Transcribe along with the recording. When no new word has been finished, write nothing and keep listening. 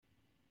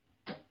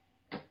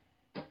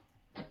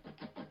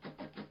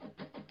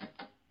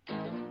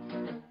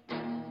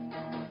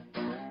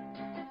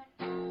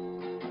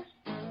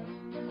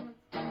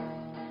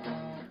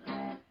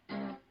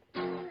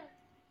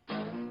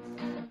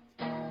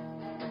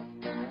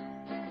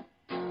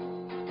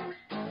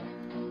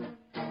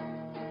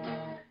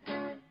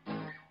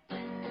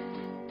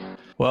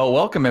Well,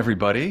 welcome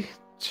everybody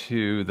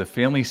to the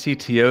Family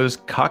CTO's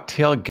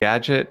Cocktail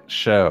Gadget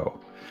Show.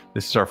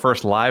 This is our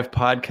first live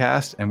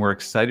podcast, and we're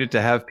excited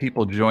to have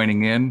people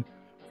joining in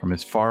from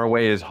as far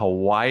away as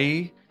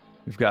Hawaii.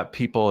 We've got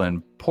people in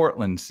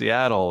Portland,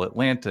 Seattle,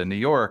 Atlanta, New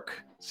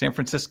York, San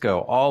Francisco,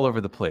 all over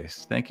the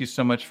place. Thank you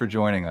so much for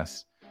joining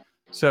us.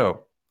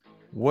 So,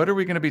 what are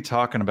we going to be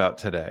talking about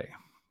today?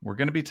 We're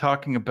going to be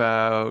talking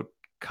about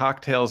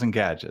cocktails and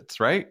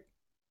gadgets, right?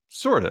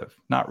 Sort of,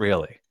 not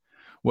really.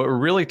 What we're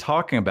really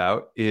talking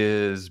about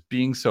is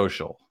being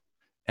social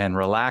and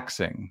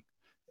relaxing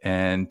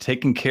and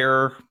taking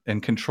care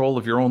and control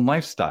of your own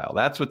lifestyle.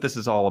 That's what this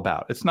is all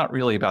about. It's not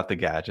really about the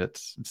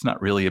gadgets. It's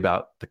not really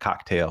about the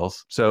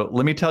cocktails. So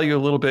let me tell you a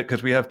little bit,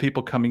 because we have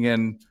people coming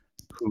in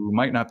who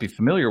might not be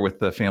familiar with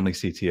the Family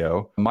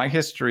CTO. My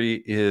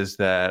history is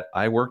that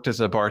I worked as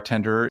a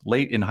bartender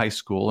late in high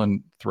school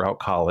and throughout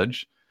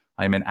college.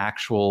 I'm an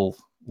actual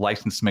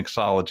licensed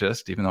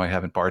mixologist, even though I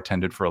haven't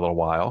bartended for a little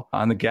while.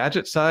 On the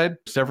gadget side,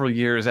 several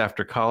years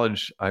after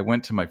college, I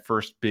went to my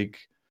first big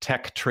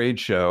tech trade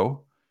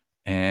show.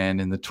 And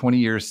in the 20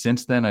 years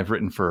since then, I've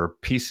written for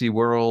PC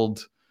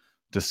World,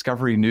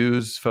 Discovery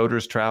News,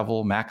 Photos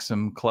Travel,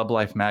 Maxim, Club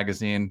Life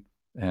Magazine,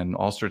 and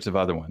all sorts of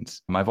other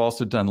ones. I've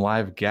also done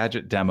live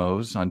gadget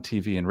demos on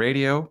TV and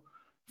radio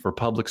for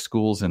public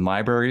schools and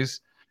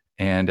libraries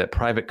and at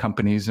private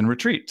companies and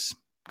retreats,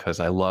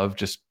 because I love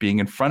just being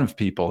in front of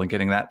people and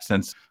getting that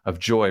sense of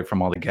joy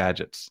from all the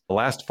gadgets.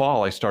 Last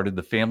fall, I started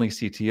the Family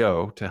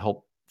CTO to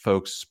help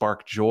folks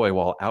spark joy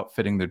while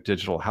outfitting their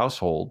digital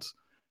households.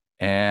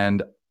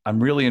 And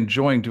I'm really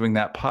enjoying doing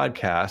that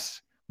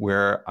podcast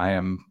where I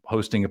am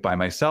hosting it by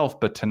myself.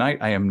 But tonight,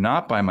 I am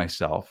not by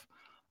myself.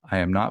 I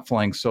am not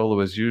flying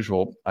solo as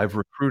usual. I've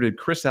recruited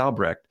Chris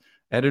Albrecht,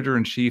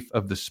 editor-in-chief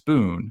of The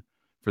Spoon.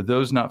 For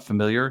those not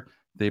familiar,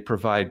 they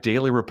provide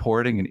daily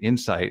reporting and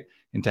insight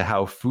into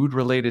how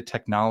food-related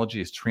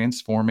technology is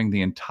transforming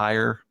the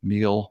entire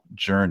meal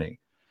journey.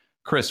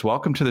 Chris,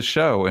 welcome to the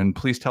show, and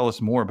please tell us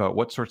more about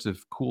what sorts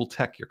of cool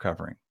tech you're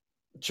covering.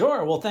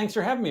 Sure. Well, thanks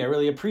for having me. I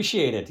really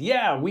appreciate it.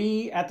 Yeah,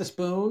 we at The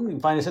Spoon, you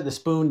can find us at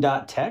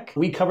thespoon.tech.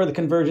 We cover the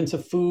convergence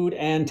of food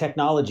and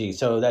technology.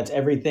 So that's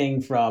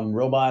everything from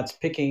robots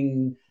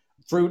picking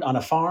fruit on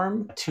a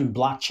farm to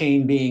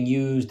blockchain being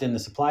used in the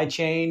supply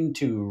chain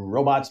to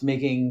robots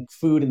making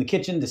food in the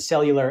kitchen to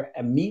cellular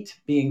meat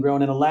being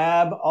grown in a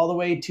lab, all the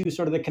way to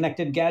sort of the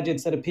connected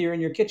gadgets that appear in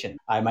your kitchen.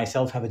 I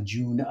myself have a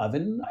June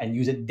oven and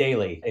use it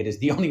daily. It is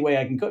the only way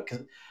I can cook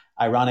because,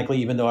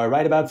 ironically, even though I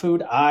write about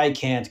food, I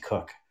can't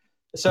cook.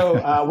 So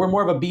we're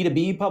more of a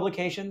B2B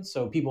publication.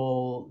 So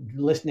people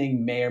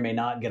listening may or may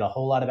not get a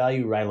whole lot of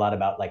value. We write a lot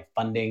about like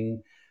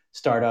funding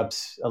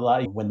startups, a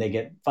lot when they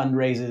get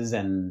fundraises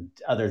and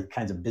other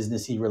kinds of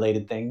businessy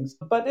related things.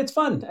 But it's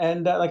fun.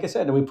 And like I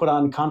said, we put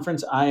on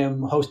conference. I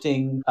am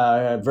hosting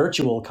a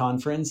virtual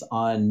conference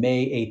on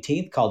May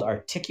 18th called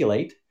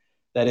Articulate.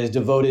 That is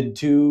devoted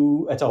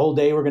to, it's a whole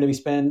day we're going to be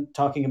spent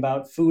talking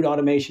about food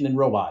automation and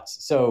robots.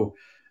 So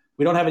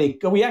we don't have any,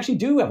 we actually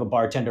do have a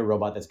bartender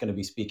robot that's going to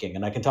be speaking.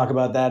 And I can talk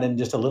about that in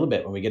just a little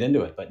bit when we get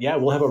into it. But yeah,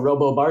 we'll have a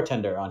robo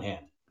bartender on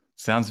hand.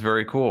 Sounds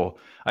very cool.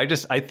 I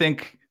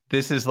think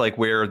this is like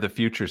where the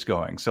future's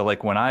going. So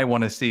like when I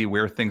want to see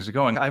where things are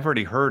going, I've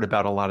already heard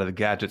about a lot of the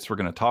gadgets we're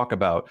going to talk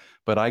about,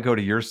 but I go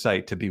to your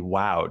site to be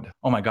wowed.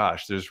 Oh my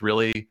gosh, there's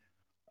really,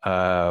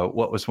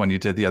 what was one you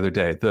did the other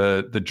day?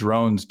 The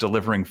drones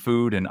delivering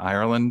food in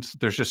Ireland.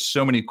 There's just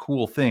so many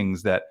cool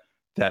things that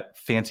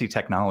fancy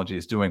technology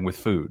is doing with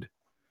food.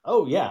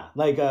 Oh yeah,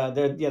 like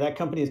that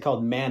company is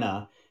called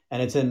Mana,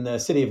 and it's in the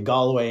city of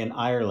Galway in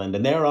Ireland,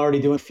 and they're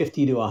already doing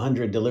 50 to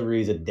 100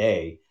 deliveries a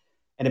day.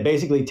 And it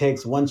basically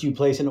takes, once you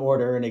place an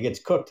order and it gets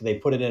cooked, they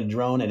put it in a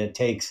drone, and it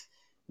takes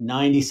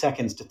 90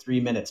 seconds to 3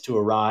 minutes to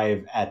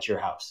arrive at your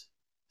house.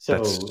 So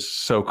that's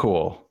so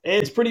cool.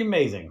 It's pretty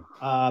amazing.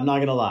 I'm not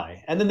gonna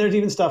lie. And then there's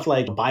even stuff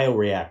like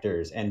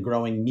bioreactors and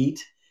growing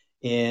meat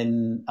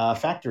in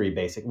factory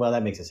basic. Well,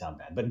 that makes it sound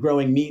bad, but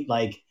growing meat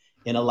like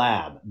in a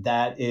lab.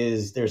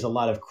 There's a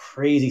lot of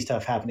crazy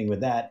stuff happening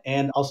with that.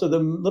 And also the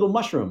little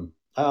mushroom,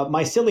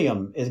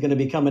 mycelium, is going to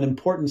become an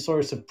important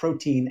source of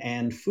protein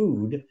and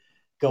food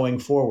going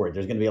forward.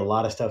 There's going to be a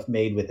lot of stuff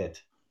made with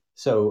it.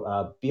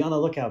 So be on the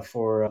lookout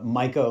for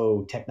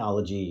myco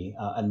technology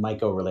and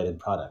myco related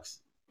products.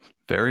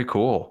 Very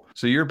cool.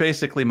 So you're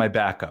basically my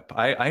backup.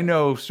 I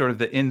know sort of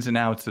the ins and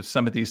outs of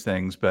some of these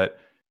things, but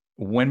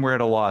when we're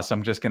at a loss,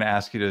 I'm just going to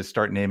ask you to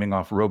start naming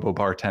off robo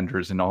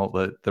bartenders and all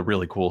the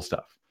really cool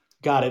stuff.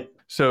 Got it.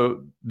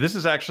 So this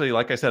is actually,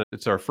 like I said,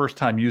 it's our first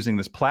time using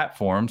this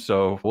platform.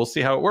 So we'll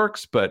see how it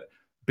works. But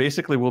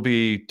basically, we'll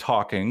be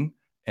talking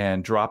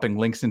and dropping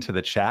links into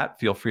the chat.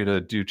 Feel free to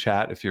do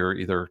chat if you're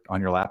either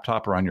on your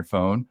laptop or on your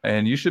phone.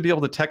 And you should be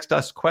able to text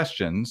us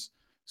questions.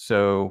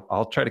 So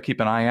I'll try to keep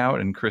an eye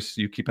out. And Chris,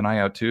 you keep an eye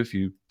out too if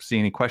you see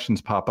any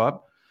questions pop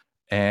up.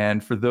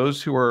 And for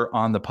those who are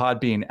on the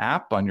Podbean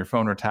app on your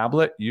phone or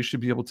tablet, you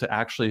should be able to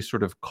actually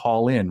sort of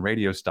call in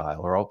radio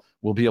style, or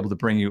we'll be able to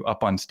bring you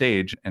up on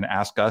stage and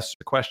ask us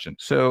a question.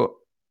 So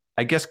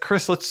I guess,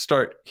 Chris, let's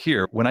start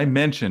here. When I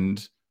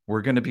mentioned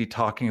we're going to be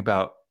talking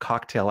about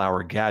cocktail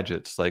hour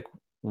gadgets. Like,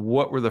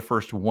 what were the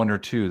first one or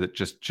two that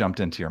just jumped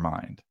into your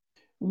mind?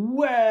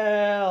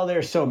 Well,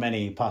 there's so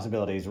many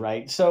possibilities,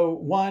 right? So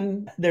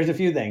one, there's a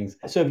few things.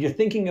 So if you're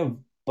thinking of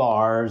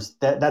bars,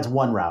 that's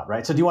one route,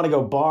 right? So do you want to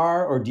go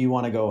bar or do you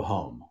want to go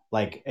home?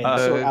 Like, and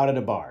so Uh, out at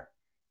a bar.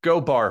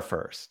 Go bar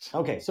first.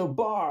 Okay, so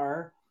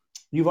bar,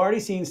 you've already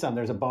seen some.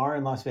 There's a bar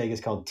in Las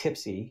Vegas called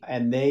Tipsy,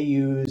 and they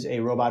use a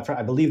robot from,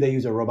 I believe they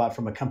use a robot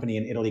from a company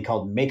in Italy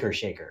called Maker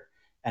Shaker.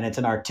 And it's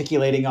an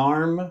articulating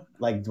arm,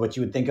 like what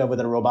you would think of with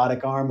a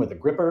robotic arm with a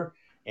gripper,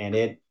 and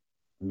it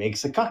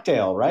makes a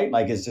cocktail, right?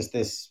 Like it's just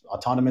this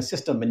autonomous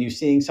system. And you're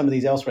seeing some of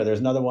these elsewhere.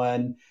 There's another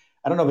one,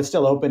 I don't know if it's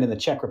still open in the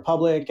Czech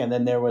Republic. And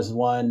then there was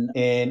one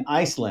in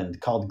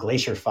Iceland called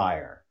Glacier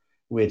Fire,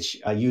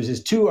 which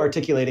uses two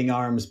articulating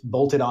arms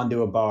bolted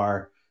onto a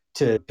bar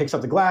to picks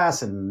up the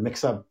glass and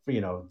mix up,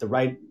 the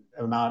right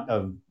amount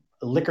of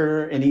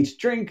liquor in each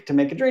drink to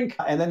make a drink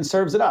and then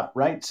serves it up,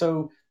 right?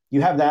 So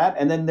you have that.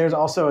 And then there's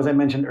also, as I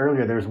mentioned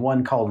earlier, there's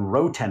one called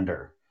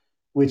Rotender,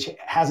 which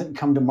hasn't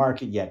come to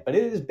market yet, but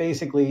it is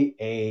basically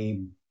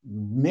a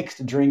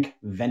mixed drink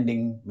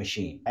vending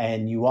machine.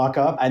 And you walk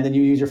up and then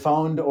you use your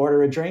phone to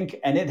order a drink,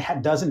 and it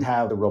doesn't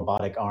have the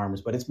robotic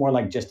arms, but it's more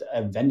like just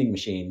a vending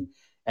machine.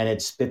 And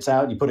it spits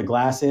out, you put a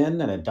glass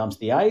in and it dumps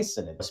the ice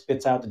and it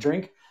spits out the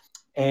drink.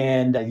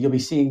 And you'll be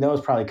seeing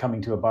those probably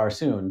coming to a bar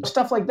soon.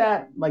 Stuff like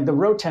that, like the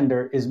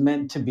Rotender is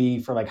meant to be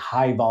for like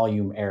high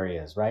volume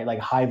areas, right? Like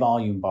high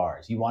volume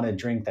bars. You want a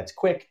drink that's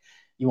quick,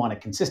 you want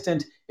it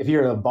consistent. If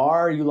you're at a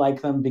bar, you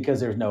like them because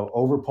there's no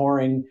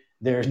overpouring.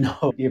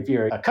 If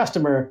you're a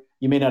customer,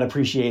 you may not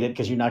appreciate it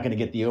because you're not going to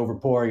get the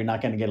overpour. You're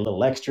not going to get a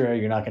little extra.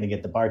 You're not going to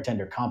get the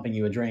bartender comping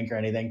you a drink or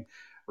anything,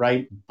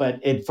 right? But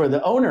for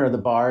the owner of the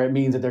bar, it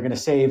means that they're going to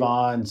save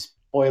on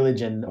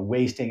spoilage and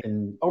wasting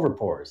and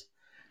overpours.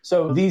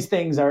 So these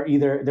things are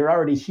they're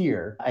already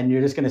here and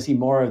you're just going to see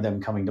more of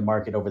them coming to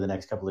market over the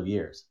next couple of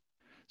years.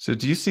 So,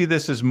 do you see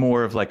this as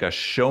more of like a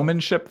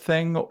showmanship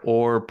thing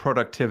or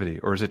productivity,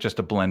 or is it just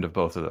a blend of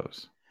both of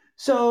those?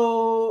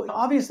 So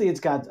obviously it's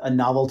got a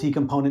novelty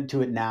component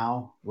to it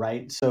now,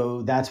 right?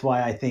 So that's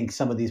why I think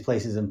some of these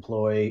places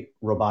employ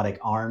robotic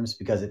arms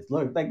because it's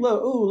look,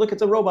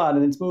 it's a robot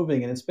and it's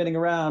moving and it's spinning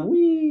around.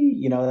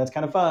 Whee, that's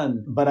kind of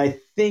fun. But I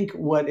think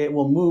what it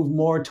will move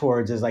more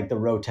towards is like the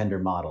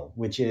Rotender model,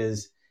 which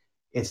is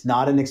it's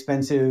not an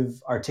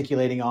expensive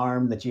articulating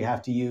arm that you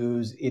have to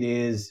use. It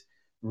is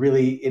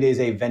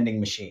a vending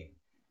machine.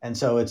 And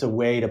so it's a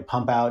way to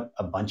pump out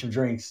a bunch of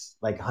drinks,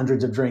 like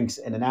hundreds of drinks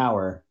in an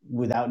hour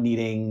without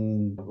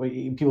needing,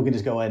 people can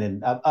just go in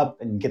and up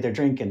and get their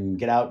drink and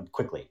get out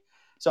quickly.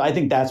 So I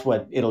think that's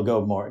what it'll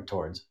go more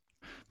towards.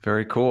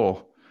 Very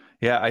cool.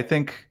 Yeah, I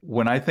think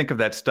when I think of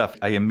that stuff,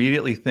 I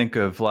immediately think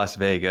of Las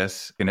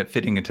Vegas and it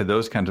fitting into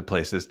those kinds of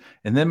places.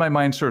 And then my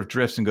mind sort of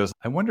drifts and goes,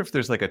 I wonder if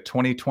there's like a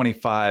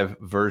 2025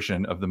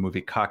 version of the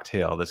movie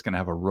Cocktail that's going to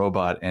have a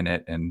robot in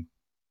it. And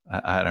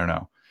I don't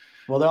know.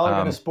 Well, they're all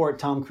going to sport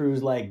Tom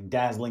Cruise like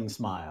dazzling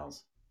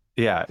smiles.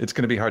 Yeah, it's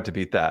going to be hard to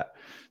beat that.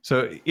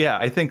 So, yeah,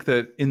 I think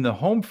that in the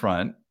home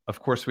front,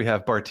 of course, we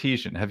have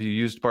Bartesian. Have you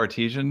used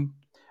Bartesian?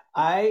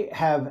 I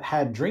have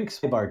had drinks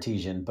by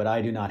Bartesian, but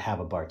I do not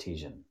have a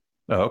Bartesian.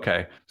 Oh,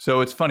 okay.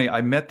 So it's funny.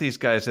 I met these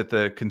guys at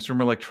the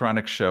Consumer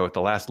Electronics Show at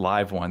the last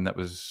live one that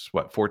was,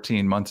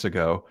 14 months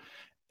ago.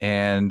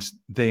 And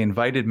they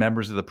invited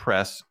members of the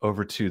press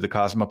over to the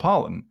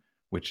Cosmopolitan,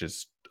 which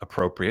is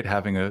appropriate,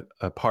 having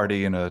a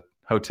party in a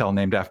hotel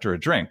named after a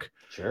drink.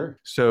 Sure.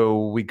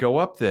 So we go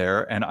up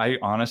there, and I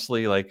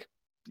honestly, like,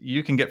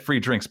 you can get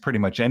free drinks pretty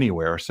much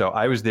anywhere. So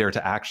I was there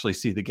to actually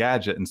see the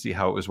gadget and see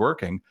how it was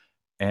working.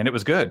 And it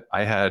was good.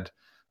 I had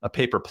a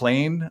paper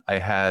plane, I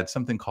had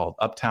something called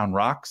Uptown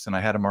Rocks, and I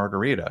had a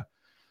margarita.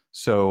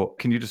 So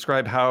can you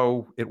describe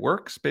how it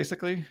works,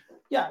 basically?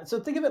 Yeah. So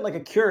think of it like a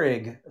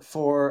Keurig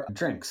for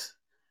drinks.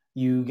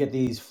 You get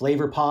these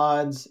flavor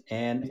pods,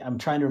 and I'm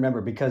trying to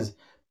remember because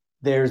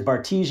there's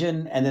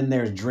Bartesian and then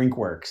there's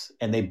DrinkWorks,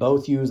 and they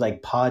both use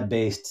like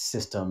pod-based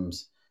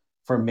systems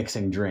for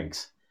mixing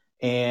drinks.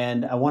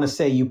 And I want to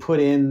say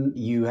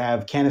you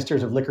have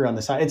canisters of liquor on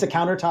the side. It's a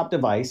countertop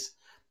device,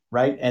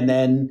 right? And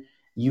then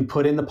you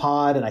put in the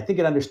pod, and I think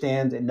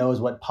it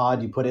knows what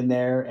pod you put in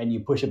there, and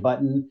you push a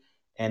button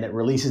and it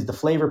releases the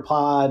flavor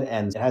pod,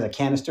 and it has a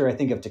canister, I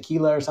think, of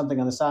tequila or something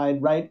on the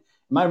side, right?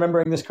 Am I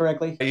remembering this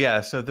correctly?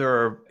 Yeah,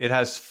 so it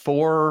has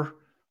four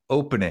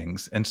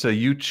openings. And so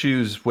you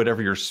choose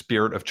whatever your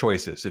spirit of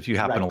choice is. If you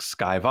happen to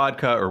Sky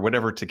vodka or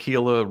whatever,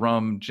 tequila,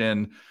 rum,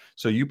 gin.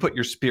 So you put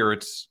your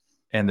spirits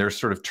and they're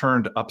sort of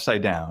turned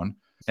upside down.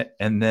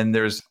 And then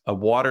there's a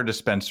water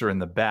dispenser in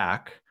the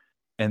back.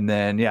 And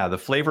then, yeah, the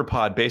flavor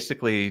pod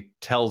basically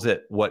tells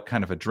it what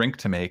kind of a drink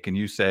to make. And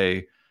you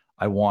say,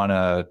 I want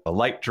a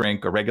light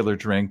drink, a regular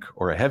drink,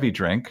 or a heavy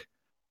drink.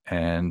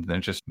 And then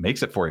it just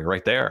makes it for you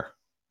right there.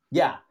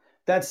 Yeah.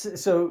 There's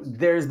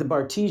the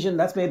Bartesian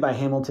that's made by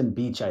Hamilton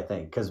Beach, I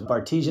think, because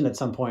Bartesian at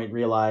some point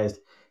realized,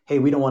 hey,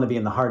 we don't want to be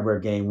in the hardware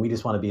game. We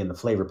just want to be in the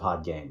flavor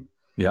pod game.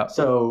 Yeah.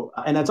 So,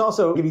 and that's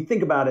also, if you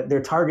think about it,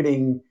 they're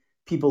targeting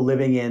people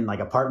living in like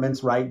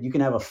apartments, right? You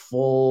can have a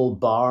full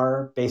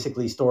bar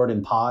basically stored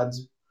in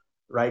pods,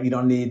 right? You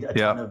don't need a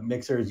ton Yep. of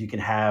mixers. You can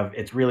have,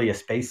 it's really a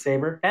space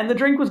saver. And the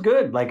drink was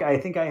good. Like I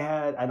think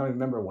I don't even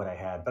remember what I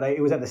had, but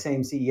it was at the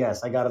same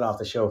CES. I got it off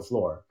the show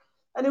floor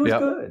and it was Yep.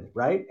 good,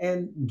 right?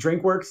 And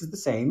DrinkWorks is the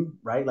same,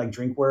 right? Like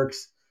DrinkWorks,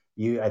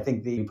 I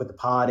think that you put the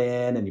pod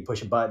in and you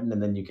push a button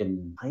and then you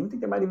can, I even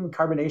think there might even be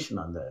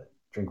carbonation on the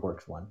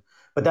DrinkWorks one.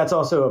 But that's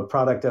also a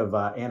product of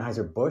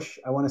Anheuser-Busch,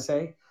 I want to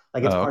say.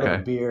 Like it's Oh, part of a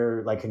okay.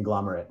 beer like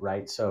conglomerate,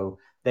 right? So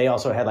they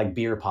also had like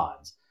beer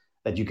pods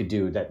that you could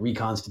do that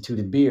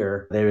reconstituted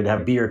beer. They would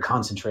have beer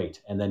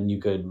concentrate and then you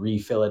could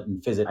refill it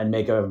and fizz it and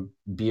make a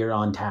beer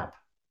on tap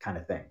kind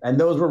of thing. And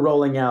those were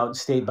rolling out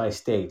state by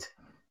state.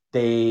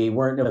 They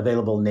weren't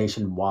available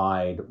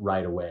nationwide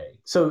right away.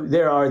 So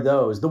there are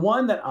those. The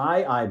one that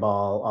I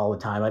eyeball all the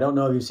time, I don't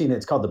know if you've seen it,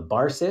 it's called the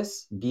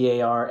Barsys,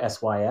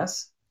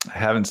 Barsys. I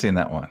haven't seen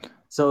that one.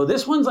 So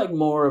this one's like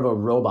more of a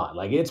robot.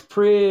 Like it's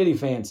pretty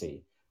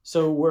fancy.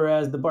 So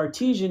whereas the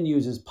Bartesian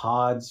uses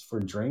pods for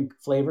drink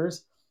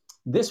flavors,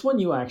 this one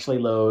you actually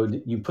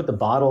load, you put the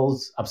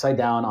bottles upside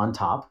down on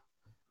top,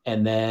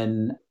 and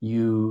then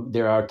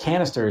there are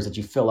canisters that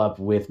you fill up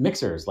with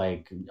mixers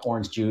like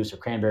orange juice or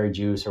cranberry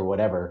juice or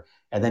whatever,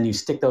 and then you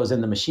stick those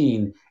in the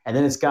machine, and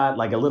then it's got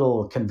like a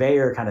little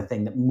conveyor kind of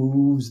thing that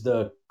moves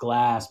the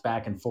glass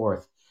back and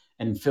forth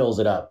and fills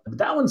it up. But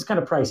that one's kind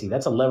of pricey.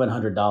 That's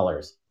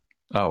 $1,100.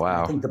 Oh, And I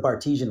wow. think the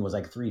Bartesian was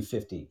like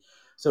 350.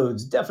 So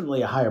it's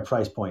definitely a higher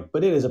price point,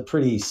 but it is a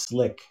pretty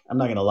slick, I'm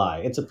not going to lie,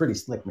 it's a pretty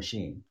slick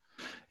machine.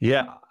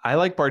 Yeah, I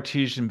like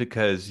Bartesian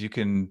because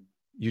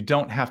you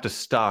don't have to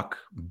stock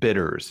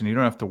bitters and you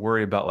don't have to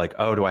worry about like,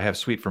 oh, do I have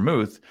sweet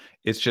vermouth?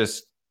 It's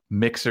just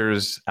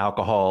mixers,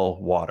 alcohol,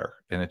 water,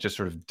 and it just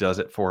sort of does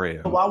it for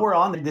you. While we're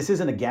on, this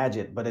isn't a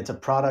gadget, but it's a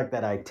product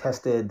that I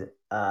tested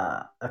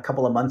a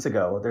couple of months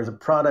ago. There's a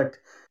product,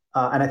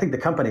 and I think the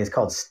company is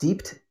called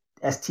Steeped,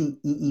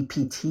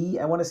 Steept,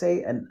 I want to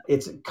say, and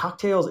it's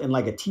cocktails in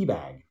like a tea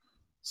bag. Huh.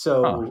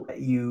 So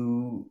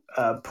you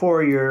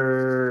pour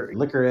your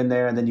liquor in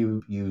there, and then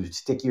you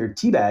stick your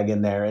tea bag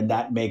in there, and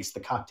that makes the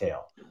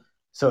cocktail.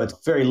 So it's a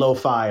very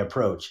lo-fi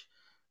approach,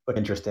 but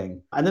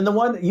interesting. And then the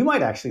one that you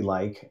might actually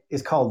like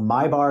is called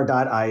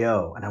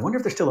mybar.io. And I wonder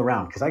if they're still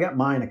around because I got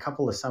mine a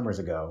couple of summers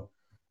ago.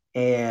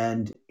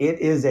 And it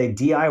is a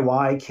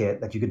DIY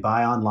kit that you could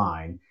buy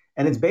online.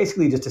 And it's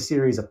basically just a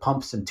series of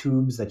pumps and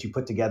tubes that you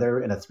put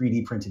together in a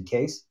 3D printed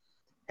case.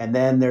 And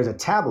then there's a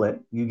tablet.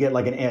 You get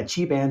like a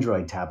cheap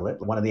Android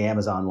tablet, one of the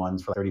Amazon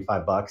ones for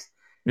 35 bucks.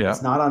 It's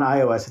Yeah. not on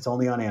iOS, it's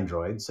only on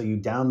Android. So you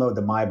download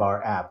the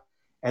MyBar app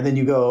and then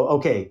you go,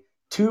 okay,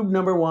 tube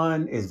number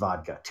one is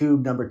vodka.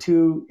 Tube number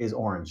two is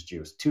orange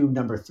juice. Tube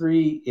number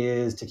three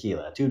is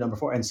tequila. Tube number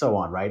four, and so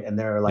on, right? And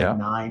there are like Yeah.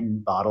 9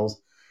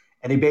 bottles.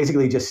 And you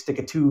basically just stick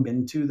a tube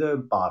into the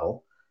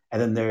bottle.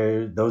 And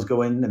then those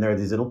go in and there are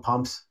these little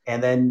pumps.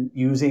 And then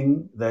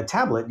using the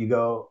tablet, you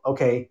go,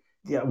 okay,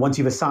 yeah, once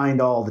you've assigned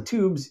all the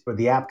tubes, or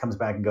the app comes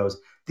back and goes,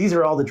 these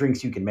are all the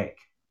drinks you can make.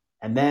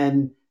 And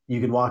then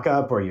you can walk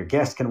up, or your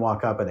guest can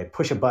walk up, and they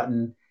push a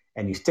button,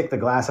 and you stick the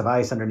glass of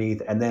ice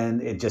underneath, and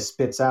then it just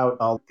spits out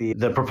all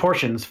the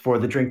proportions for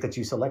the drink that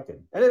you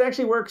selected. And it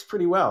actually works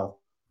pretty well.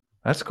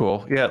 That's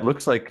cool. Yeah, it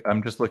looks like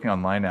I'm just looking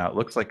online now. It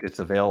looks like it's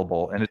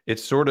available, and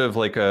it's sort of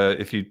like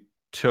if you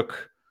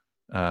took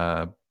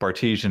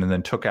Bartesian and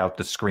then took out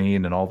the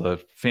screen and all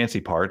the fancy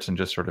parts and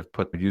just sort of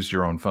use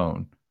your own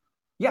phone.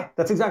 Yeah,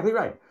 that's exactly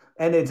right.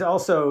 And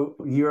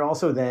you're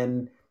also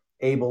then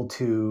able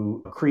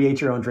to create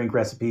your own drink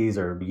recipes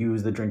or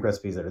use the drink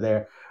recipes that are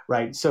there,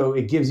 right? So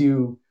it gives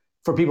you,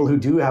 for people who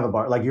do have a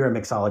bar, like you're a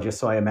mixologist,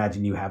 so I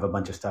imagine you have a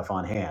bunch of stuff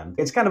on hand.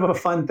 It's kind of a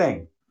fun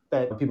thing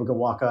that people can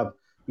walk up,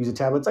 use a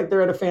tablet. It's like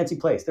they're at a fancy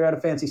place, they're at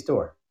a fancy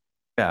store.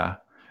 Yeah.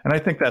 And I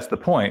think that's the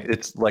point.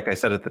 It's like I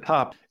said at the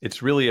top,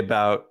 it's really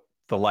about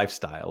the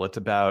lifestyle. It's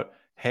about,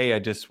 hey, I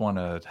just want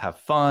to have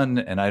fun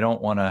and I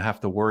don't want to have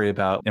to worry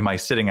about, am I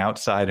sitting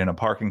outside in a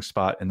parking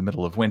spot in the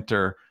middle of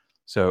winter?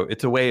 So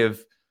it's a way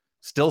of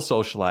still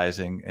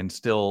socializing and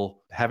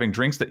still having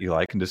drinks that you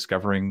like and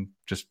discovering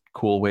just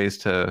cool ways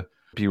to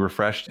be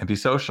refreshed and be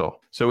social.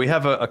 So we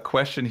have a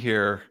question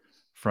here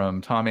from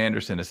Tom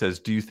Anderson. It says,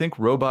 do you think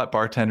robot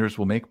bartenders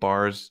will make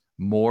bars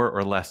more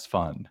or less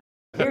fun?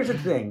 Here's the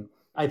thing.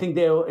 I think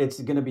it's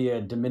going to be a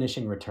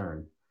diminishing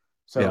return.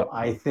 Yeah. So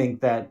I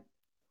think that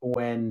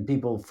when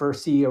people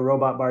first see a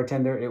robot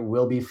bartender, it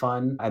will be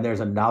fun and there's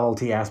a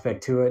novelty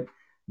aspect to it.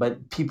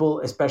 But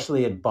people,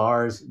 especially at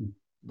bars,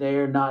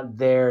 they're not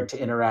there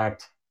to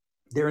interact.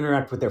 They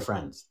interact with their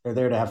friends. They're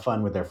there to have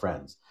fun with their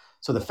friends.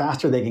 So the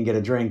faster they can get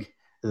a drink,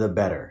 the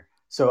better.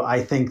 So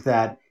I think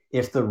that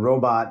if the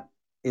robot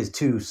is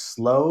too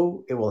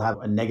slow, it will have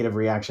a negative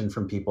reaction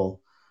from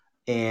people.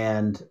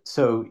 And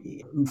so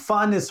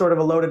fun is sort of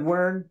a loaded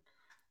word,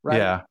 right?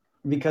 Yeah.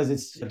 Because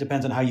it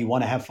depends on how you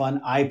want to have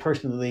fun. I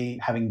personally,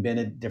 having been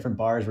at different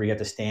bars where you have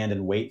to stand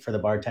and wait for the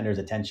bartender's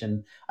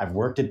attention, I've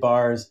worked at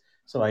bars,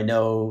 so I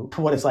know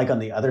what it's like on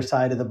the other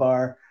side of the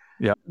bar.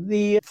 Yeah.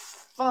 The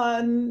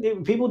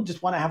fun, people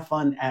just want to have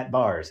fun at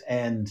bars.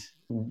 And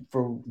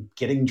for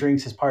getting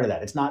drinks is part of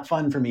that. It's not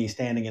fun for me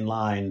standing in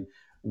line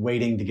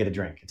waiting to get a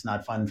drink. It's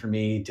not fun for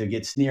me to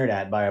get sneered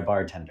at by a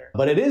bartender.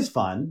 But it is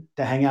fun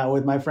to hang out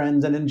with my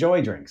friends and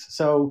enjoy drinks.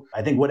 So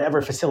I think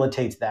whatever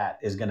facilitates that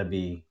is going to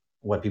be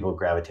what people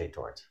gravitate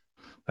towards.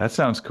 That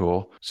sounds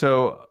cool.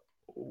 So,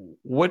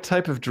 what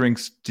type of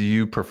drinks do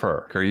you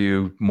prefer? Are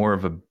you more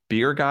of a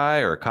beer guy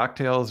or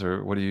cocktails,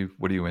 or what are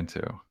you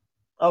into?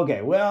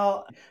 Okay,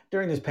 well,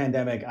 during this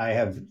pandemic, I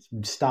have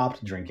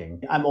stopped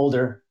drinking. I'm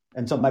older,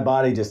 and so my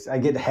body just, I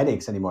get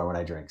headaches anymore when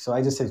I drink. So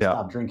I just have Yeah.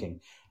 stopped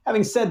drinking.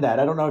 Having said that,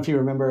 I don't know if you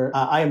remember,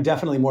 I am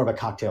definitely more of a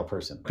cocktail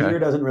person. Okay. Beer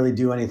doesn't really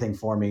do anything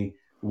for me.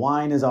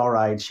 Wine is all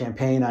right.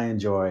 Champagne I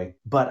enjoy,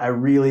 but I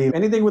really,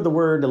 anything with the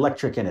word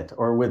electric in it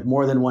or with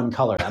more than one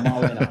color, I'm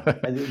all in on.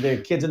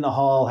 The Kids in the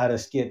Hall had a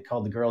skit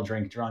called The Girl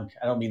Drink Drunk.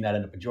 I don't mean that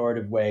in a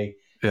pejorative way,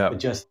 Yeah. but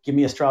just give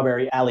me a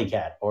strawberry alley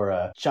cat or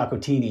a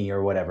chocotini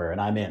or whatever, and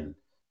I'm in.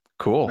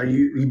 Are Cool.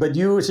 you, but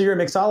you, so you're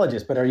a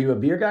mixologist, but are you a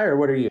beer guy or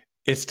what are you?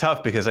 It's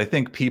tough because I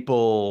think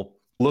people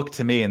look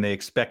to me and they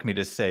expect me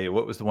to say,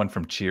 what was the one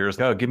from Cheers?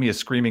 Oh, give me a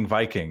screaming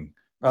Viking.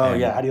 Oh,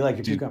 yeah. How And do you like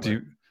your do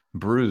cucumber?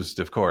 bruised,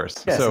 of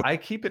course. Yes. So I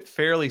keep it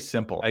fairly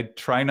simple. I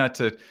try not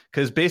to,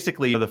 because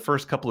basically the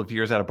first couple of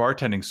years out of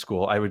bartending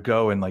school, I would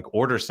go and like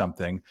order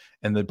something,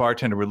 and the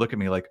bartender would look at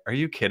me like, "Are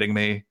you kidding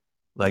me?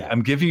 Like, Yeah.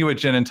 I'm giving you a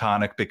gin and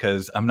tonic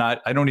because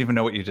I don't even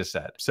know what you just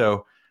said."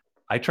 So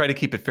I try to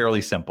keep it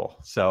fairly simple.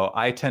 So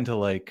I tend to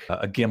like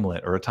a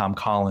gimlet or a Tom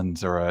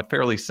Collins or a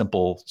fairly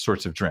simple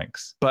sorts of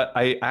drinks. But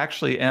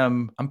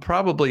I'm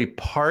probably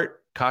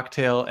part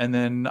cocktail and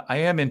then I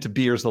am into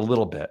beers a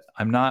little bit.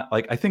 I'm not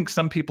like, I think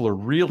some people are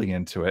really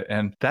into it.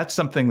 And that's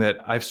something that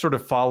I've sort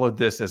of followed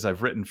this as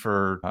I've written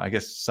for, I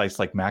guess, sites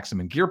like Maxim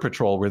and Gear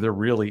Patrol, where they're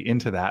really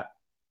into that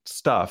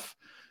stuff.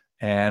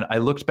 And I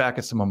looked back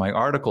at some of my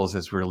articles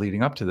as we were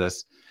leading up to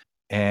this.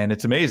 And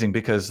it's amazing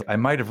because I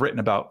might have written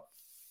about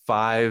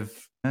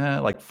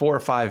like 4 or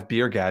 5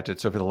 beer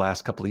gadgets over the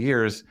last couple of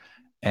years.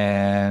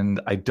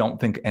 And I don't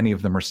think any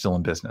of them are still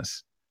in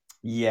business.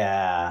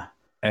 Yeah.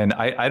 And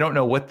I don't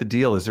know what the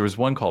deal is. There was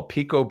one called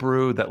Pico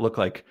Brew that looked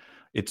like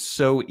it's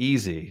so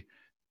easy.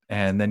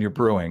 And then you're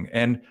brewing.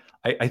 And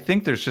I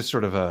think there's just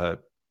sort of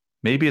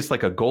maybe it's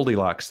like a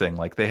Goldilocks thing.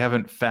 Like they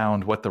haven't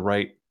found what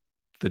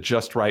the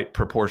just right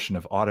proportion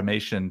of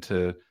automation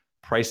to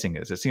pricing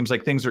is. It seems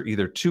like things are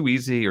either too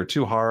easy or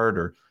too hard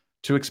or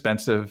too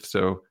expensive.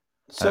 So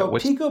So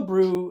what's Pico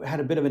Brew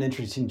had a bit of an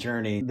interesting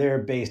journey. They're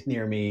based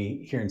near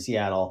me here in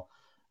Seattle,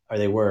 or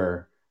they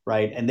were,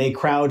 right? And they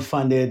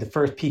crowdfunded the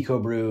first Pico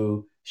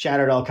Brew,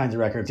 shattered all kinds of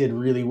records, did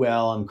really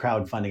well on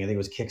crowdfunding. I think it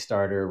was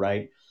Kickstarter,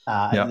 right?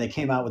 And then yeah, they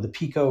came out with the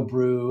Pico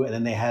Brew, and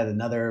then they had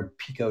another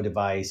Pico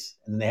device,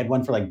 and then they had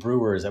one for like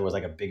brewers that was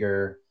like a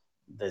bigger,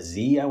 the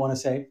Z, I want to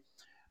say.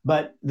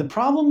 But the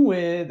problem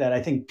with that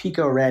I think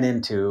Pico ran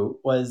into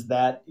was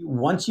that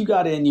once you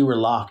got in, you were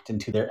locked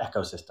into their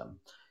ecosystem.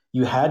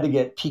 You had to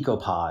get Pico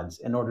pods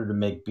in order to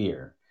make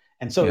beer.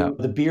 And yeah, so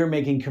the beer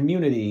making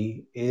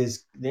community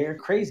they're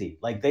crazy.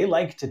 Like they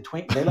like to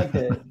they like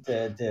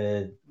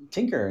to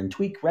tinker and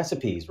tweak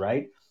recipes,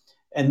 right?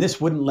 And this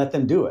wouldn't let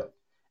them do it.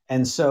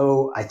 And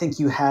so I think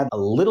you had a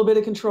little bit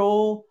of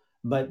control,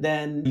 but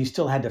then you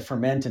still had to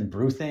ferment and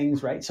brew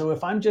things, right? So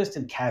if I'm just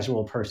a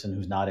casual person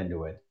who's not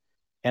into it,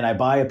 and I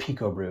buy a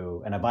Pico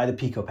brew and I buy the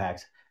Pico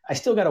packs, I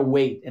still got to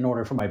wait in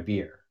order for my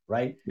beer,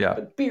 right? yeah,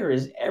 But beer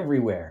is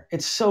everywhere.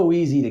 It's so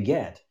easy to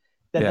get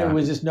that there yeah,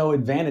 was just no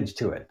advantage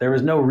to it. There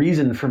was no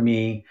reason for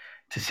me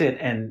to sit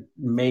and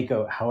make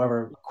a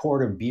however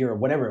quart of beer or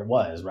whatever it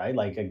was, right?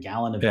 Like a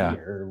gallon of yeah.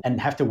 beer and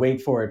have to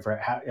wait for it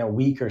for a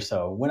week or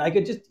so when I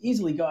could just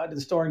easily go out to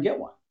the store and get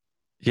one.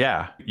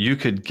 Yeah, you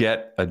could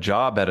get a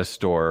job at a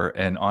store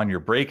and on your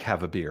break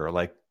have a beer.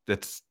 Like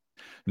that's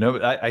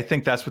no, I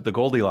think that's what the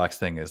Goldilocks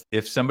thing is.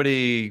 If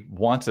somebody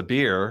wants a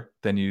beer,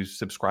 then you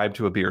subscribe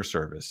to a beer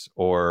service,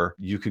 or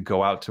you could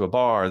go out to a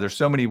bar. There's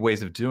so many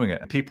ways of doing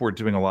it. People were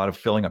doing a lot of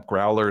filling up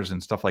growlers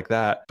and stuff like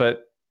that,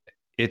 but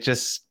it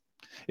just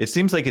it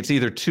seems like it's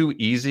either too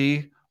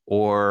easy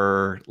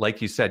or,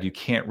 like you said, you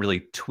can't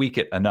really tweak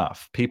it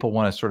enough. People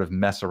want to sort of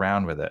mess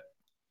around with it.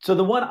 So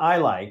the one I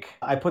like,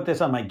 I put this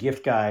on my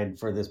gift guide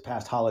for this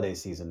past holiday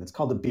season. It's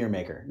called the Beer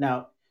Maker.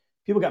 Now,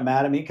 people got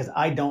mad at me because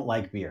I don't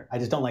like beer. I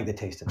just don't like the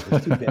taste of it.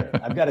 It's too bitter.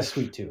 I've got a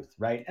sweet tooth,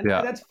 right? And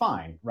Yeah, that's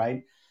fine,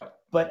 right?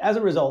 But as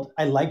a result,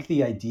 I like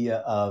the idea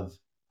of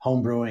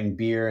home brewing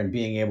beer and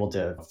being able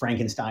to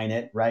Frankenstein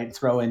it, right?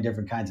 Throw in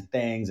different kinds of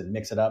things and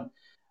mix it up.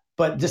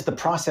 But just the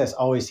process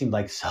always seemed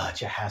like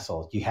such a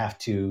hassle. You have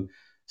to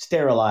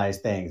sterilize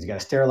things. You got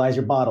to sterilize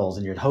your bottles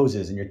and your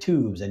hoses and your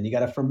tubes, and you got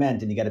to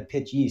ferment and you got to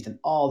pitch yeast and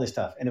all this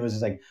stuff. And it was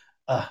just like,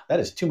 that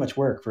is too much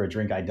work for a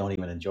drink I don't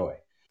even enjoy.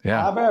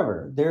 yeah,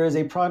 However, there is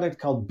a product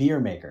called Beer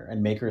Maker,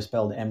 and Maker is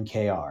spelled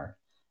MKR.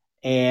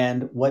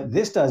 And what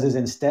this does is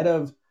instead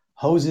of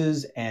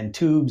hoses and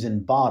tubes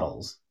and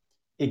bottles,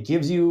 it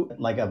gives you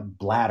like a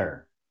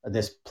bladder,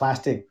 this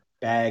plastic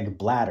bag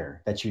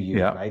bladder that you use,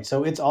 yeah, right?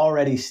 So it's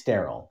already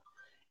sterile.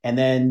 And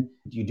then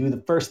you do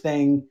the first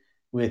thing,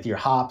 with your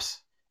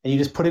hops, and you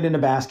just put it in a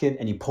basket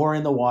and you pour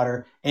in the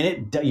water,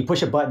 and you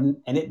push a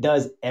button and it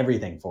does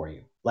everything for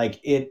you. Like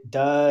it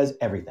does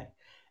everything.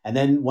 And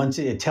then once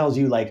it tells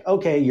you like,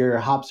 okay, your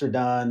hops are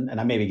done,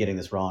 and I may be getting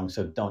this wrong,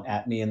 so don't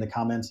at me in the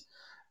comments.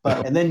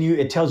 But and then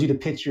it tells you to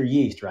pitch your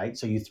yeast, right?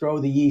 So you throw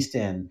the yeast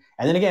in,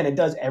 and then again, it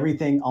does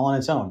everything all on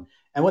its own.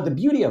 And what the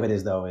beauty of it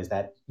is, though, is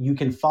that you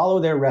can follow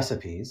their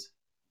recipes,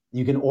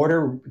 you can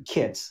order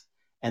kits,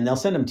 and they'll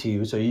send them to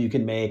you, so you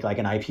can make like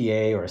an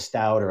IPA or a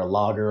stout or a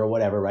lager or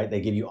whatever, right? They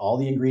give you all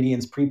the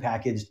ingredients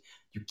prepackaged.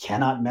 You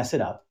cannot mess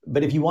it up.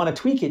 But if you want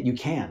to tweak it, you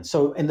can.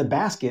 So in the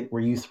basket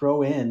where you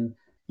throw in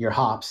your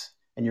hops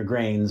and your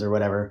grains or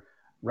whatever,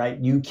 right?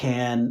 You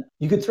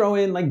could throw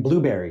in like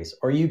blueberries,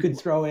 or you could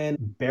throw in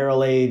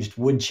barrel aged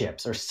wood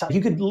chips, or something.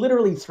 You could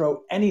literally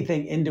throw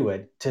anything into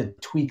it to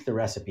tweak the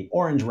recipe,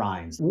 orange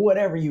rinds,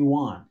 whatever you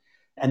want.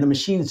 And the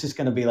machine's just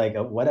going to be like,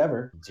 oh,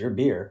 whatever, it's your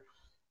beer.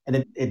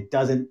 And it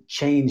doesn't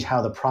change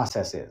how the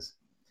process is.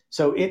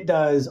 So it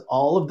does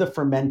all of the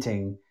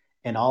fermenting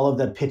and all of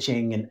the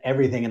pitching and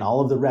everything and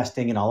all of the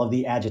resting and all of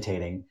the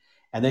agitating.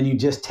 And then you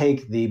just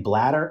take the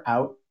bladder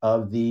out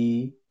of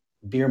the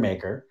beer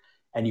maker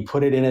and you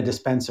put it in a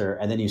dispenser,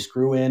 and then you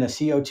screw in a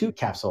CO2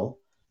 capsule,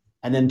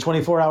 and then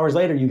 24 hours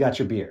later you got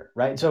your beer,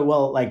 right? So,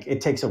 well, like it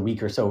takes a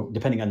week or so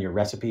depending on your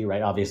recipe,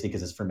 right? Obviously,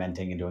 because it's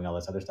fermenting and doing all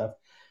this other stuff.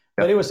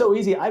 But it was so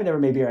easy. I've never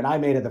made beer, and I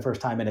made it the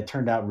first time and it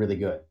turned out really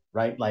good,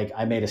 right? Like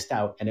I made a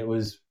stout and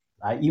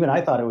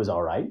I thought it was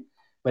all right,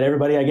 but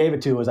everybody I gave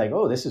it to was like,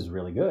 oh, this is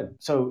really good.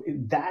 So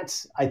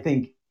that's, I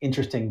think,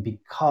 interesting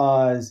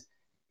because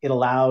it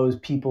allows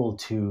people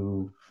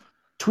to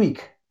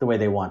tweak the way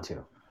they want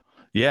to.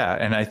 Yeah,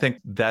 and I think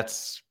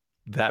that's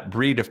that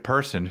breed of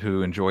person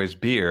who enjoys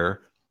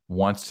beer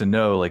wants to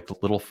know like the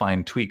little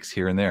fine tweaks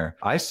here and there.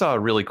 I saw a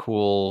really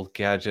cool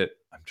gadget.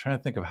 I'm trying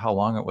to think of how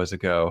long it was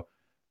ago.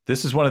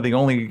 This is one of the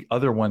only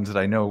other ones that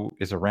I know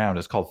is around.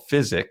 It's called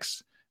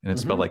Physics, and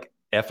it's spelled like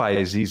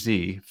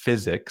Fizz,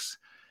 Physics.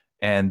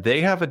 And they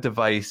have a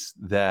device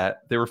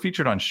that they were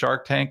featured on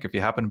Shark Tank, if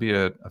you happen to be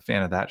a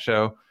fan of that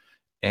show.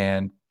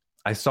 And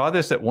I saw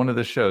this at one of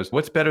the shows.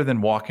 What's better than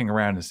walking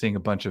around and seeing a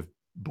bunch of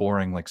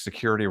boring like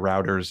security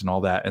routers and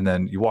all that, and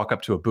then you walk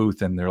up to a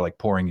booth and they're like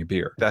pouring you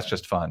beer? That's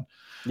just fun.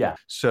 Yeah.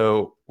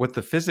 So what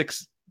the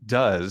Physics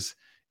does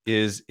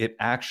is it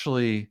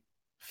actually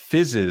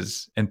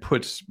fizzes and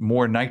puts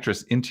more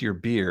nitrous into your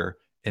beer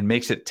and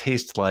makes it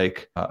taste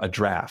like a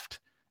draft.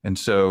 And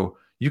so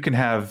you can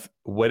have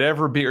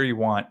whatever beer you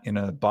want in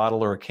a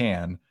bottle or a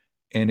can,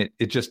 and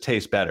it just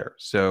tastes better.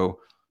 So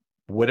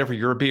whatever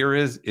your beer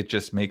is, it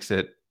just makes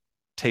it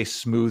taste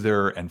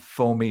smoother and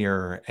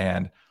foamier.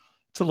 And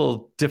it's a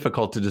little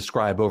difficult to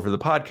describe over the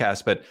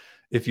podcast, but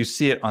if you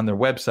see it on their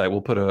website,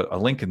 we'll put a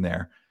link in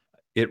there.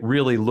 It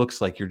really looks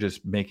like you're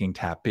just making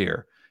tap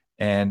beer.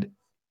 And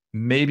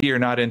maybe you're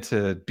not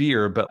into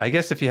beer, but I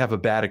guess if you have a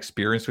bad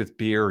experience with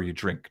beer, or you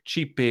drink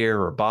cheap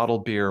beer or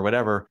bottled beer or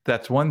whatever,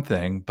 that's one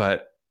thing.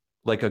 But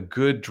like a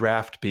good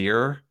draft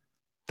beer,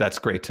 that's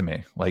great to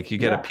me. Like you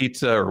get a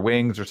pizza or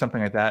wings or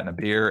something like that and a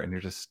beer, and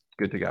you're just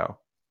good to go.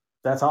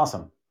 That's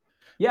awesome.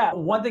 Yeah,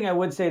 one thing I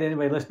would say to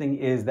anybody listening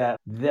is that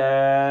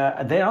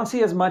they don't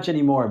see as much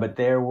anymore, but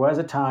there was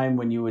a time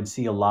when you would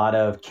see a lot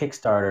of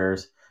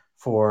Kickstarters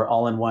for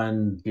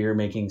all-in-one beer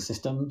making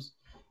systems,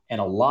 and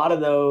a lot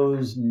of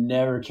those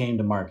never came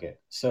to market.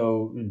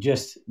 So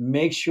just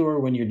make sure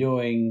when you're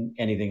doing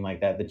anything like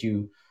that that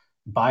you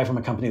buy from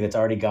a company that's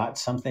already got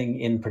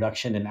something in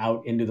production and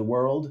out into the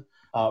world,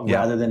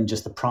 rather than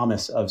just the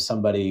promise of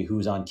somebody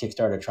who's on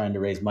Kickstarter trying to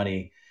raise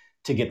money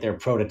to get their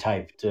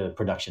prototype to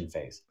production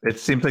phase. It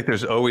seems like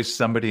there's always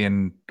somebody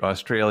in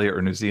Australia or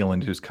New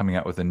Zealand who's coming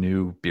out with a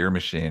new beer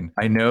machine.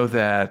 I know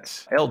that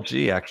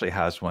LG actually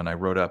has one I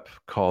wrote up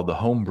called the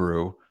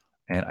Homebrew,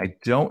 and I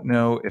don't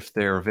know if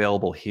they're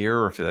available here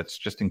or if that's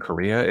just in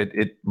Korea.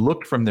 It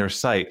looked from their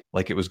site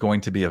like it was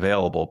going to be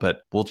available,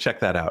 but we'll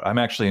check that out. I'm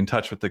actually in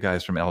touch with the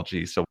guys from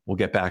LG, so we'll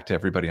get back to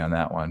everybody on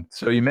that one.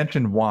 So you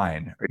mentioned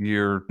wine.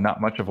 You're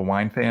not much of a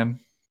wine fan?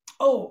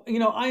 Oh,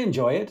 I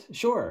enjoy it.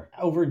 Sure.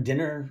 Over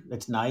dinner,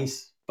 it's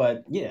nice,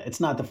 but yeah, it's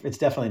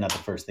definitely not the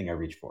first thing I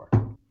reach for.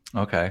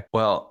 Okay.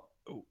 Well,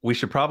 we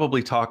should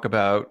probably talk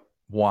about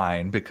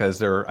wine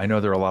because I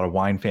know there are a lot of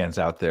wine fans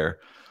out there.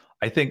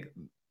 I think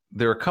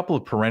there are a couple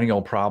of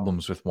perennial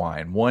problems with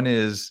wine. One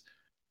is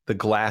the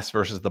glass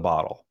versus the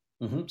bottle.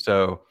 Mm-hmm.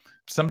 So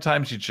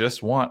sometimes you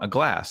just want a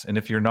glass. And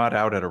if you're not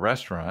out at a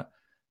restaurant,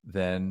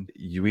 then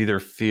you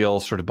either feel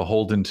sort of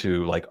beholden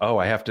to like, oh,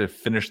 I have to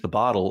finish the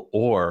bottle,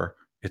 or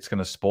it's going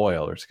to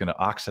spoil or it's going to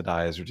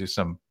oxidize or do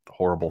some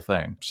horrible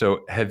thing.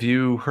 So have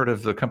you heard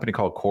of the company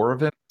called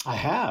Coravin? I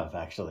have,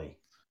 actually.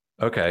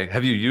 Okay.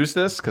 Have you used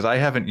this? Because I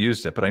haven't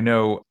used it, but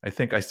I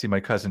think I see my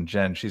cousin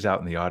Jen, she's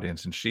out in the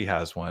audience and she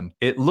has one.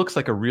 It looks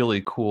like a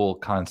really cool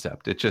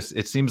concept. It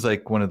seems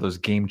like one of those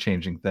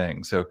game-changing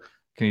things. So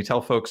can you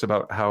tell folks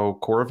about how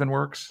Coravin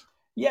works?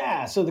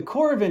 Yeah. So the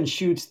Coravin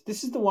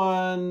this is the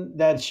one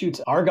that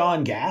shoots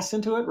argon gas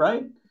into it,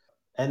 right?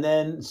 And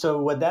then,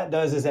 so what that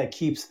does is that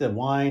keeps the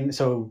wine.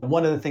 So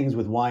one of the things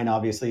with wine,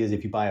 obviously, is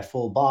if you buy a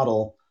full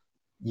bottle,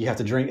 you have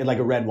to drink it like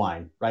a red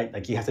wine, right?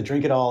 Like you have to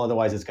drink it all,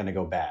 otherwise it's going to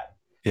go bad,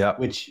 Yeah.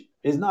 which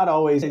is not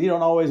always, you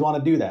don't always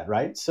want to do that,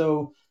 right?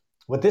 So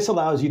what this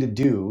allows you to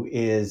do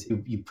is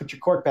you put your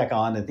cork back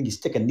on, I think you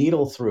stick a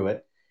needle through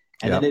it,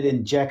 and then Yeah. it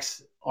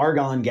injects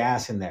argon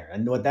gas in there.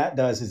 And what that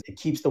does is it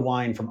keeps the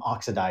wine from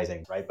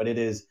oxidizing, right? But it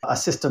is a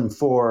system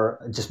for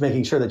just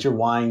making sure that your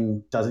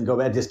wine doesn't go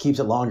bad, it just keeps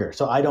it longer.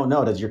 So I don't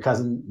know, does your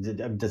cousin,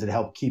 does it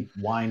help keep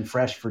wine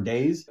fresh for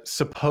days?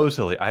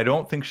 Supposedly, I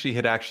don't think she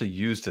had actually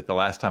used it the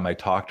last time I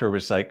talked to her. It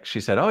was like,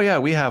 she said, "Oh, yeah,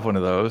 we have one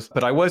of those."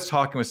 But I was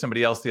talking with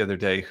somebody else the other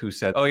day who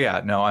said, "Oh,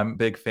 yeah, no, I'm a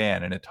big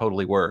fan and it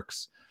totally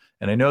works."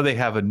 And I know they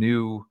have a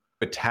new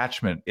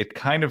attachment. It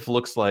kind of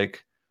looks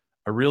like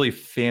a really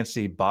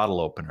fancy bottle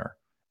opener.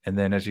 And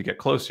then as you get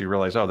closer, you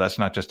realize, oh, that's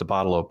not just a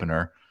bottle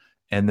opener.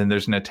 And then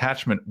there's an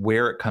attachment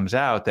where it comes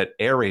out that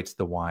aerates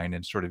the wine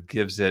and sort of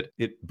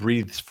it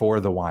breathes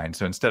for the wine.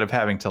 So instead of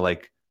having to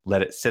like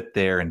let it sit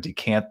there and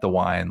decant the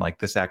wine, like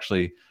this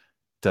actually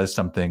does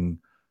something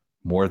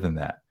more than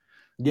that.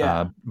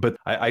 Yeah. But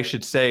I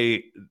should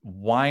say,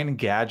 wine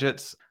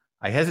gadgets,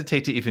 I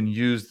hesitate to even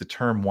use the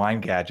term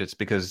wine gadgets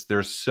because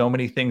there's so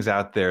many things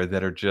out there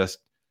that are just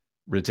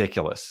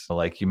ridiculous.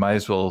 Like you might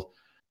as well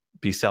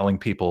be selling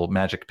people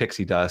magic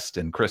pixie dust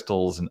and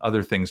crystals and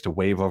other things to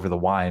wave over the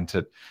wine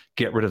to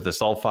get rid of the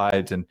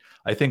sulfides. And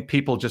I think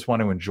people just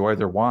want to enjoy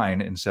their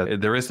wine. And so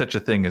there is such a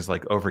thing as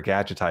like over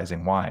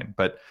gadgetizing wine,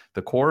 but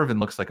the Corvin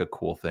looks like a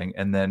cool thing.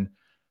 And then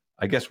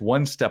I guess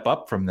one step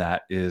up from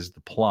that is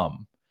the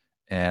plum.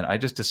 And I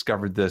just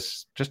discovered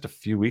this just a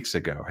few weeks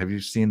ago. Have you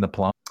seen the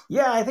plum?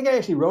 Yeah, I think I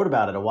actually wrote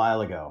about it a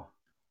while ago.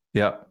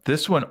 Yeah,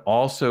 this one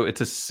also,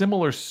 it's a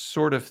similar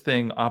sort of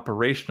thing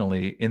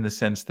operationally in the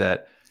sense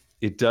that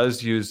it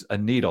does use a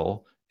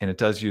needle and it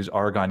does use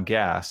argon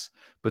gas,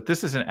 but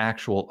this is an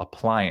actual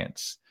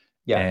appliance.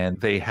 Yeah. And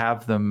they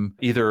have them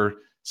either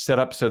set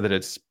up so that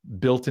it's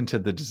built into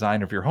the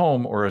design of your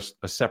home or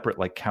a separate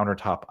like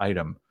countertop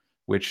item,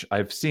 which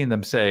I've seen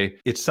them say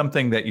it's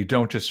something that you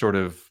don't just sort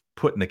of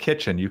put in the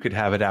kitchen. You could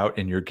have it out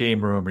in your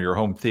game room or your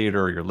home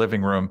theater or your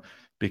living room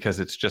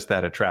because it's just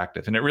that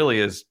attractive. And it really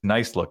is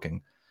nice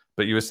looking.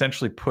 But you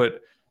essentially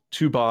put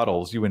two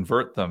bottles, you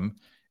invert them,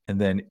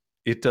 and then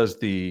it does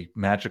the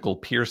magical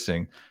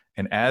piercing.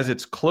 And as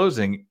it's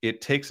closing,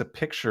 it takes a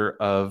picture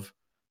of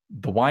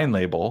the wine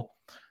label,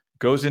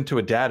 goes into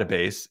a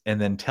database, and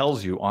then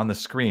tells you on the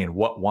screen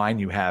what wine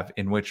you have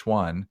in which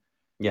one,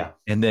 Yeah.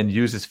 and then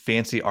uses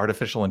fancy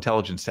artificial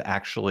intelligence to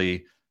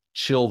actually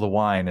chill the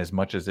wine as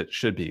much as it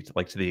should be,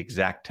 like to the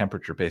exact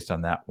temperature based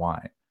on that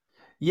wine.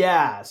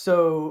 Yeah.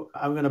 So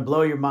I'm going to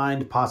blow your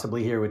mind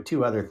possibly here with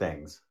two other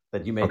things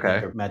that you may think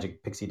Okay. are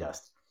magic pixie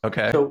dust.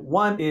 Okay. So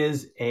one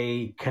is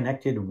a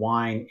connected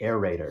wine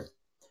aerator.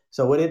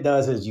 So what it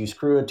does is you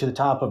screw it to the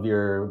top of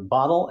your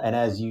bottle, and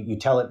as you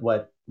tell it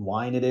what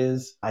wine it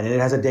is, and it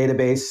has a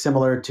database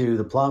similar to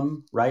the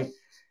plum, right?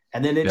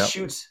 And then it Yep.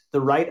 shoots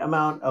the right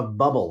amount of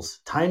bubbles,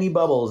 tiny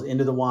bubbles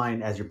into the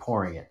wine as you're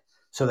pouring it,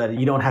 so that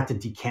you don't have to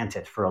decant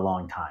it for a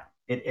long time.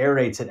 It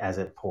aerates it as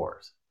it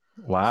pours.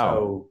 Wow.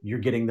 So you're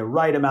getting the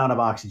right amount of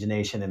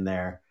oxygenation in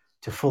there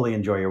to fully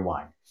enjoy your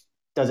wine.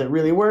 Does it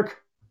really work?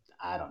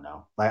 I don't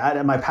know.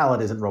 My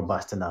palate isn't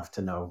robust enough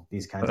to know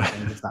these kinds of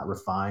things. It's not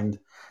refined.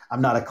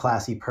 I'm not a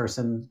classy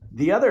person.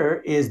 The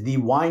other is the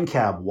wine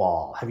cab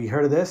wall. Have you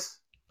heard of this?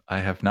 I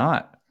have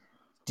not.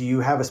 Do you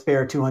have a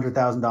spare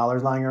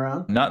 $200,000 lying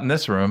around? Not in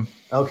this room.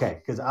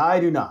 Okay, because I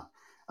do not.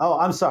 Oh,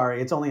 I'm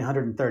sorry. It's only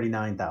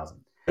 139,000.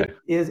 Okay. It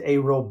is a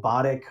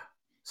robotic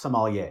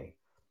sommelier.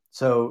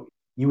 So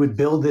you would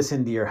build this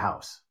into your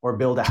house or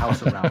build a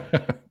house around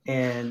it.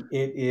 And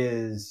it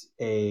is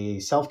a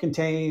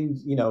self-contained,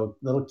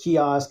 little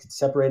kiosk. It's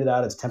separated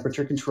out. It's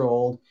temperature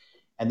controlled,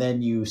 and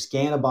then you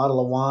scan a bottle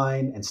of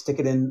wine and stick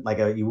it in like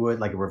a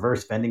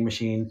reverse vending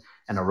machine,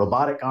 and a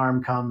robotic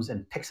arm comes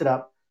and picks it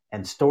up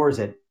and stores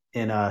it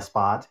in a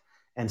spot.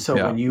 And so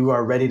Yeah. when you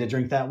are ready to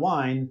drink that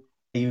wine,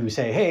 you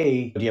say,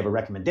 "Hey, do you have a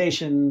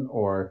recommendation?"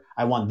 Or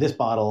 "I want this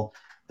bottle."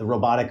 The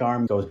robotic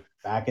arm goes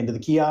back into the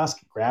kiosk,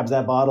 grabs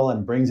that bottle,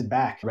 and brings it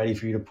back ready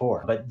for you to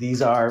pour. But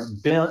these are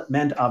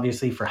meant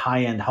obviously for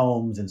high-end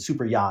homes and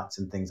super yachts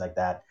and things like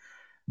that.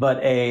 But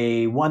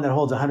a one that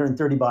holds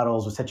 130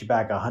 bottles will set you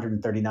back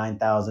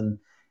 139,000,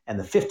 and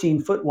the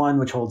 15-foot one,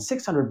 which holds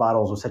 600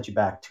 bottles, will set you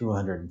back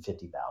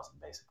 250,000,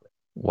 basically.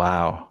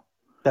 Wow.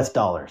 That's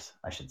dollars,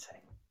 I should say.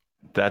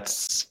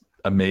 That's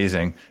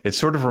amazing. It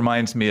sort of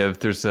reminds me of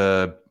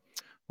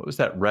what was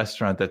that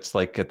restaurant that's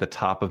like at the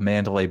top of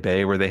Mandalay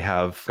Bay where they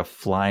have a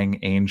flying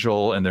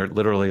angel and they're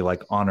literally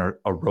like on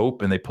a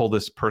rope and they pull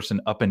this person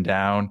up and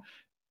down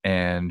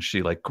and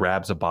she like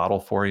grabs a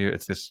bottle for you.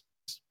 It's this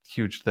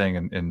huge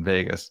thing in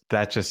Vegas.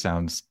 That just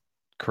sounds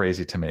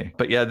crazy to me.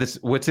 But yeah,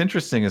 what's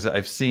interesting is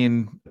I've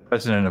seen the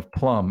president of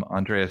Plum,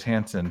 Andreas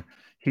Hansen,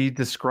 he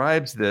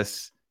describes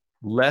this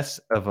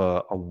less of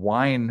a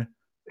wine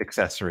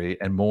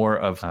accessory and more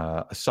of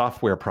a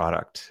software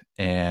product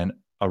and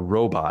a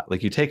robot.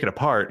 Like you take it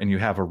apart and you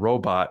have a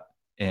robot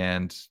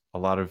and a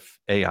lot of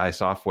AI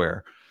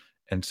software.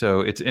 And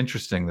so it's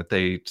interesting that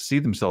they see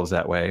themselves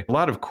that way. A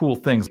lot of cool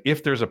things.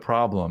 If there's a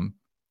problem,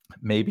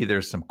 maybe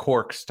there's some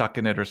cork stuck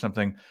in it or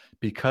something,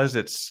 because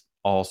it's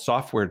all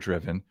software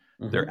driven,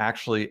 they're Hmm.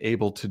 actually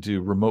able to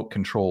do remote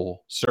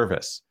control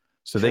service.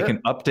 So they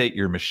can Sure. update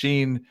your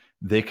machine.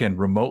 They can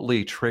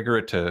remotely trigger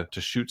it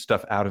to shoot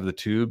stuff out of the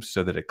tubes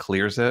so that it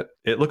clears it.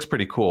 It looks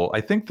pretty cool.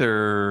 I think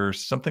they're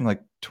something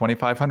like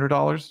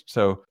 $2,500.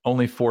 So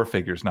only four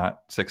figures, not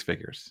six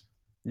figures.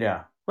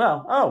 Yeah.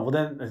 Well,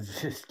 then,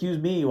 excuse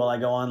me while I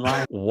go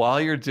online. While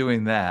you're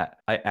doing that,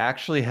 I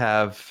actually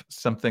have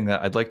something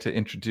that I'd like to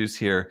introduce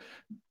here.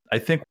 I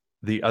think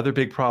the other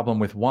big problem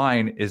with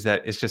wine is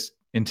that it's just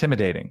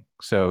intimidating.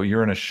 So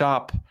you're in a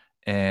shop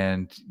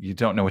and you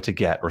don't know what to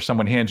get, or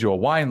someone hands you a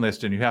wine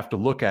list and you have to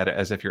look at it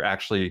as if you're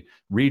actually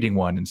reading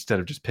one instead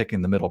of just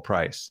picking the middle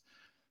price.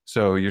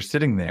 So you're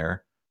sitting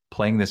there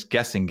playing this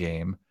guessing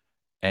game,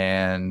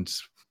 and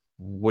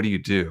what do you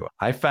do?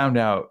 I found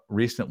out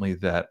recently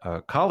that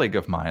a colleague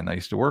of mine I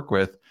used to work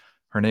with,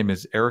 her name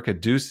is Erica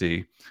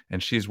Ducey,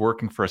 and she's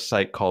working for a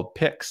site called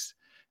Pix.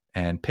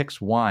 And Pix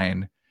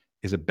Wine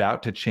is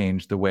about to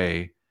change the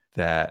way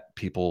that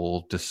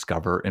people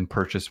discover and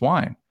purchase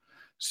wine.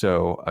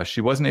 So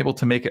she wasn't able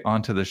to make it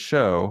onto the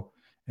show.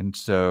 And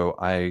so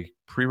I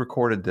pre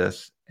recorded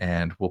this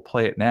and we'll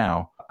play it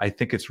now. I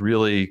think it's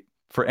really,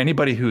 for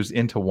anybody who's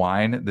into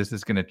wine, this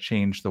is going to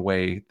change the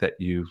way that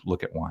you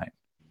look at wine.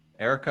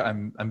 Erica,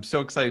 I'm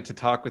so excited to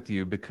talk with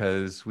you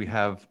because we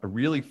have a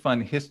really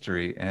fun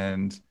history,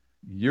 and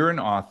you're an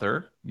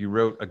author. You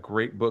wrote a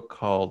great book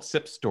called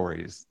Sip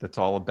Stories that's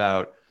all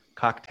about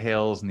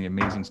cocktails and the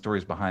amazing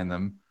stories behind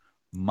them.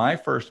 My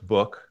first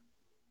book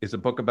is a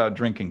book about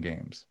drinking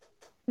games.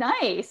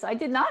 Nice. I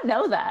did not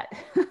know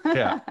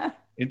Yeah, that.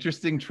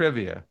 interesting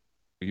trivia.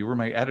 You were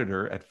my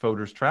editor at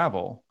Fodor's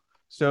Travel.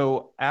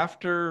 So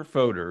after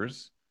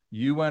Fodor's,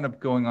 you wound up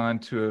going on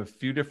to a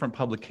few different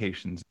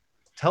publications.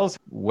 Tell us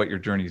what your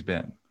journey's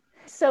been.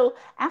 So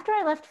after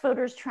I left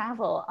Fodor's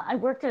Travel, I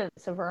worked at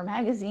Saveur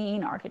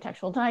Magazine,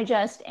 Architectural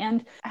Digest,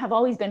 and have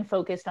always been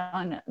focused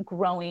on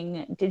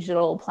growing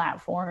digital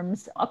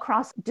platforms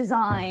across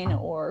design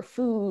or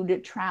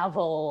food,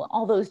 travel,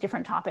 all those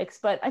different topics.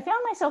 But I found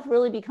myself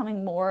really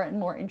becoming more and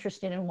more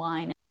interested in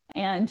wine.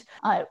 And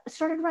I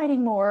started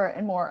writing more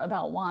and more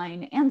about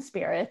wine and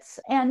spirits.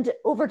 And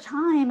over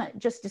time,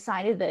 just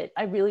decided that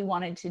I really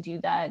wanted to do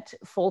that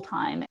full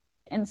time.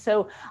 And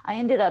so I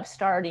ended up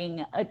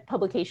starting a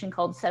publication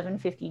called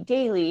 750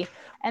 Daily.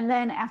 And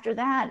then after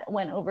that,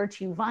 went over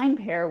to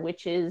VinePair,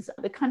 which is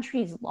the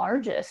country's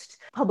largest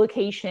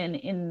publication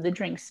in the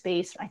drink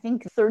space. I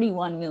think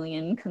 31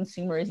 million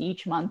consumers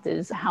each month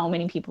is how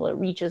many people it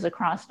reaches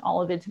across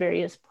all of its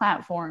various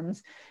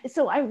platforms.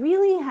 So I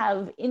really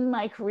have in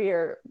my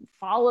career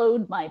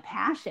followed my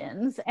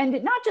passions, and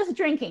not just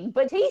drinking,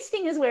 but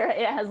tasting is where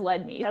it has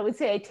led me. I would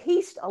say I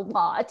taste a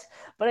lot,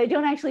 but I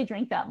don't actually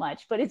drink that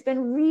much. But it's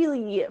been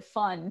really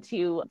fun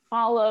to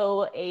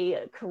follow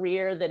a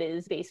career that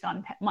is based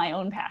on my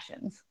own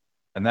passions.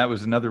 And that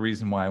was another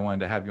reason why I wanted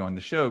to have you on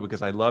the show,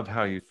 because I love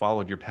how you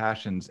followed your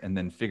passions and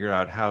then figure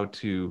out how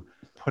to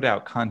put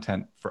out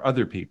content for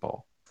other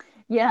people.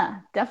 Yeah,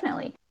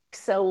 definitely.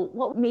 So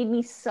what made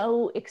me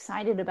so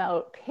excited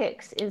about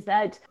Pix is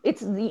that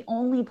it's the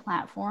only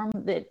platform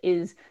that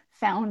is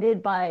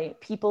founded by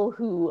people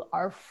who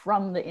are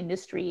from the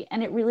industry,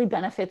 and it really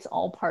benefits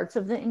all parts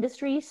of the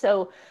industry.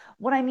 So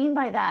what I mean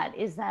by that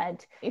is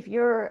that if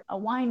you're a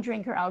wine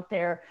drinker out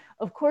there,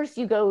 of course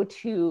you go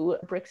to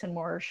bricks and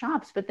mortar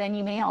shops, but then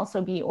you may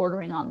also be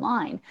ordering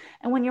online.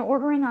 And when you're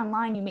ordering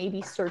online, you may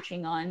be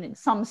searching on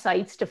some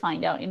sites to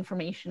find out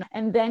information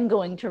and then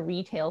going to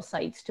retail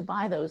sites to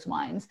buy those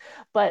wines.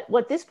 But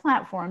what this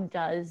platform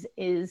does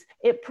is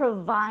it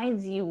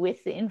provides you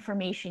with the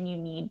information you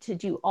need to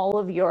do all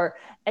of your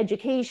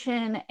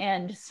education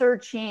and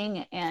searching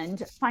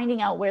and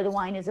finding out where the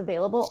wine is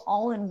available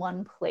all in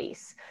one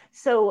place.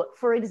 So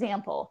for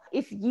example,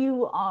 if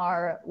you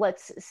are,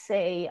 let's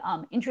say,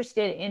 interested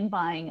in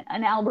buying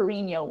an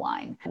Albarino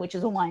wine, which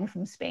is a wine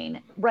from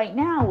Spain, right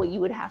now, what you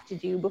would have to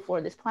do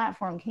before this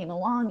platform came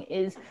along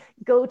is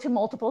go to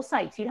multiple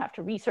sites. You'd have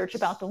to research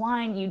about the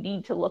wine. You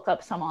need to look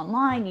up some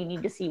online. You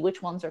need to see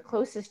which ones are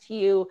closest to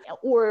you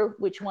or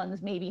which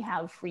ones maybe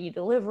have free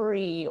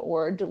delivery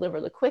or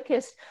deliver the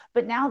quickest.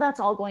 But now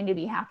that's all going to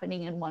be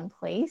happening in one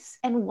place.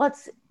 And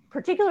what's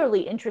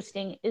particularly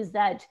interesting is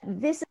that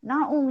this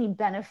not only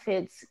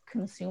benefits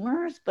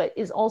consumers, but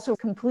is also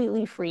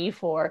completely free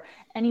for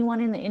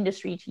anyone in the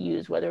industry to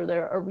use, whether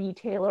they're a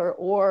retailer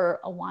or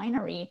a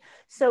winery.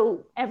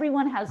 So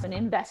everyone has an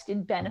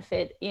invested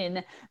benefit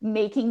in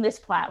making this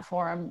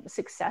platform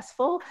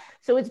successful.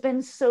 So it's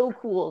been so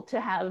cool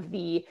to have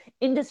the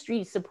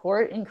industry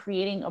support in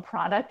creating a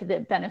product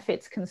that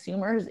benefits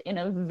consumers in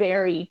a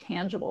very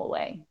tangible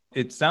way.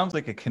 It sounds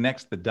like it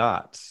connects the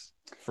dots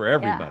for Yeah.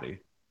 everybody.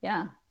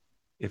 Yeah.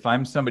 If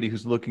I'm somebody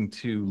who's looking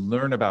to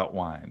learn about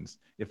wines,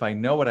 if I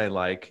know what I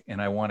like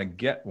and I want to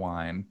get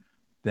wine,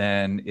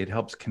 then it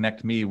helps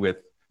connect me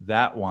with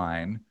that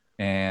wine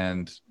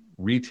and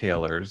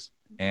retailers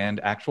and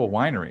actual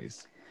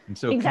wineries. And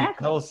so can you tell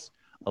Exactly. us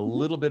a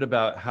little bit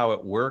about how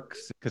it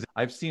works? Because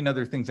I've seen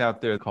other things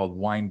out there called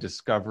wine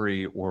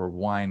discovery or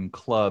wine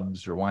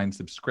clubs or wine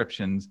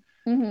subscriptions.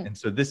 Mm-hmm. And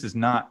so this is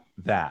not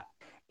that.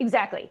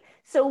 Exactly.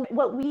 So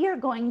what we are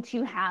going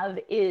to have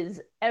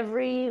is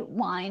every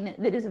wine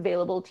that is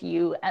available to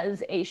you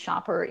as a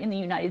shopper in the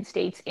United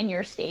States in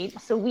your state.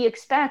 So we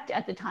expect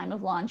at the time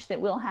of launch that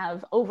we'll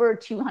have over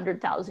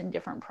 200,000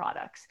 different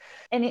products.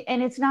 And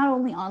it's not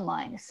only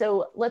online.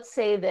 So let's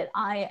say that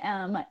I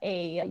am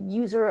a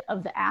user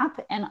of the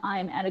app and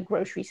I'm at a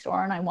grocery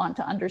store and I want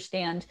to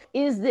understand,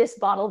 is this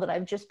bottle that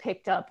I've just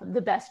picked up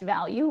the best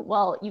value?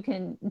 Well, you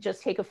can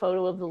just take a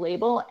photo of the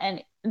label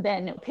and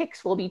then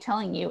Pix will be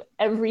telling you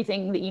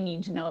everything that you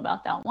need to know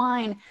about that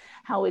wine,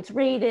 how it's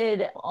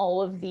rated, all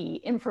of the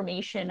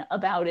information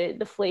about it,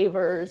 the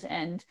flavors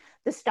and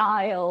the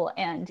style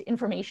and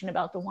information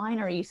about the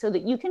winery so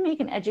that you can make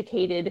an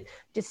educated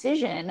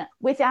decision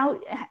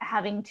without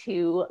having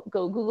to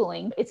go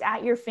Googling. It's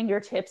at your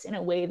fingertips in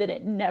a way that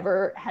it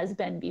never has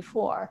been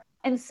before.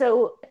 And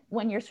so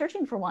when you're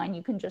searching for wine,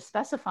 you can just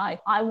specify,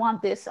 I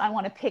want this, I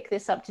want to pick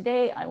this up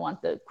today. I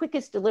want the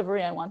quickest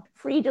delivery. I want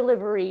free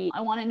delivery.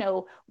 I want to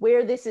know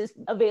where this is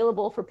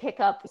available for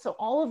pickup. So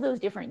all of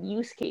those different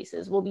use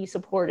cases will be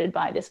supported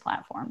by this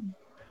platform.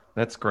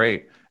 That's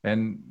great.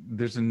 And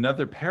there's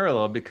another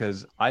parallel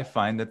because I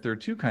find that there are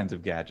two kinds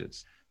of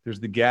gadgets. There's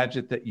the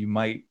gadget that you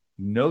might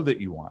know that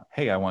you want.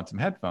 Hey, I want some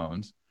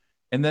headphones.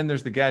 And then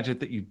there's the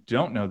gadget that you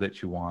don't know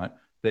that you want,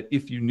 that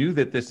if you knew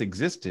that this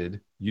existed,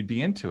 you'd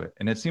be into it.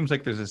 And it seems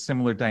like there's a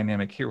similar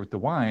dynamic here with the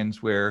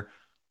wines where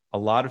a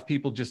lot of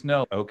people just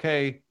know,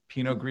 okay,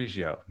 Pinot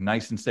Grigio,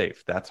 nice and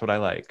safe. That's what I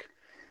like.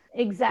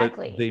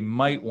 Exactly. But they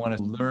might want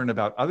to learn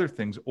about other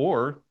things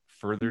or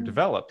further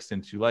develop.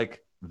 Since you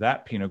like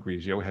that Pinot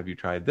Grigio, have you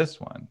tried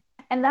this one?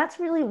 And that's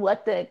really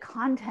what the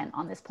content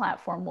on this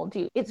platform will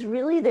do. It's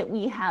really that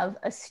we have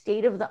a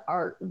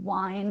state-of-the-art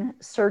wine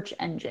search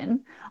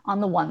engine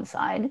on the one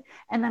side.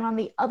 And then on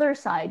the other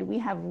side, we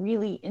have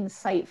really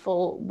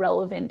insightful,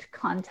 relevant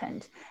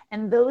content.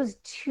 And those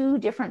two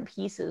different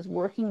pieces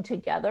working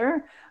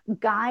together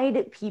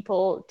guide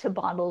people to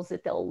bottles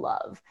that they'll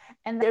love.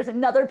 And there's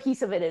another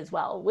piece of it as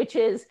well, which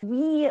is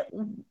we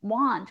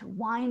want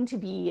wine to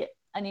be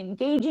an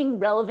engaging,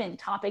 relevant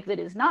topic that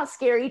is not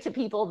scary to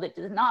people, that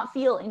does not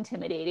feel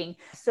intimidating.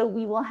 So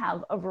we will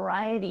have a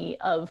variety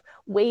of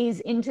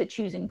ways into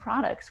choosing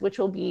products, which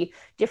will be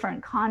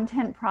different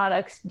content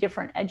products,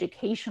 different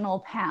educational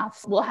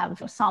paths. We'll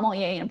have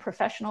sommelier and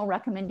professional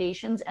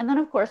recommendations. And then,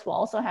 of course, we'll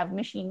also have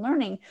machine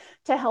learning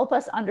to help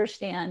us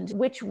understand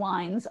which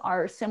wines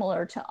are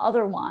similar to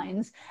other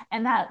wines,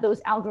 and that those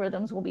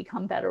algorithms will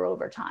become better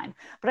over time.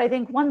 But I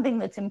think one thing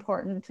that's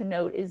important to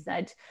note is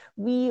that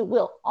we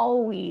will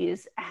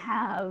always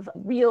have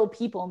real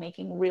people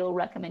making real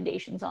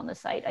recommendations on the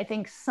site. I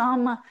think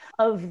some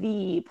of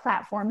the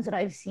platforms that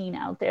I've seen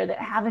out there that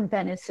haven't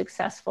been as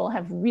successful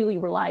have really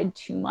relied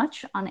too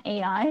much on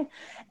AI.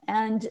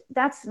 And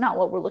that's not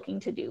what we're looking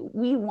to do.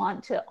 We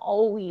want to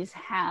always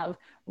have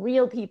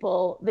real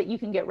people that you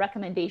can get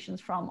recommendations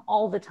from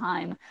all the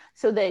time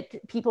so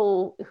that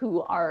people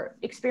who are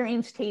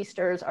experienced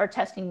tasters are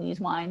testing these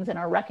wines and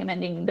are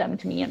recommending them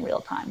to me in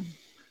real time.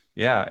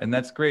 Yeah, and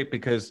that's great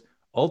because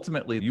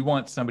ultimately you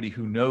want somebody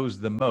who knows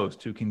the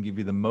most, who can give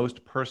you the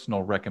most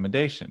personal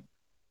recommendation.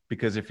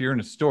 Because if you're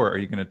in a store, are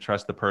you going to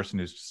trust the person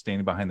who's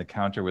standing behind the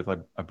counter with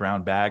a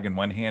brown bag in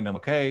one hand and,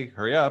 okay,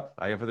 hurry up,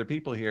 I have other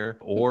people here?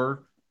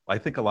 Or I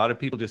think a lot of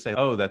people just say,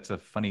 oh, that's a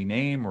funny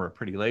name or a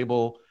pretty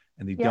label,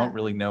 and they don't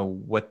really know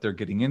what they're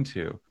getting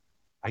into.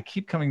 I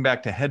keep coming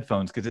back to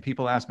headphones because if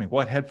people ask me,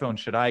 what headphones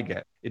should I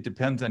get? It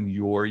depends on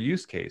your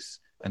use case.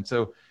 And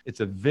so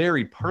it's a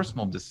very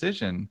personal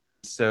decision.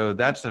 So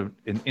that's an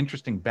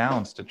interesting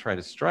balance to try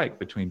to strike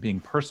between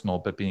being personal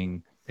but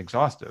being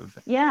exhaustive.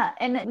 Yeah,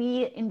 and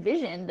we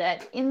envision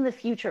that in the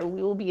future,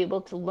 we will be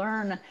able to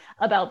learn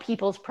about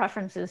people's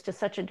preferences to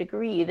such a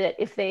degree that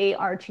if they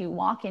are to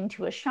walk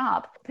into a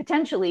shop,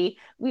 potentially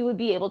we would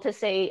be able to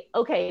say,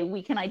 okay,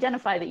 we can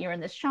identify that you're in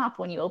this shop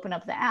when you open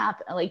up the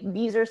app. Like,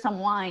 these are some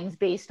wines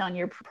based on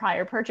your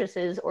prior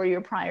purchases or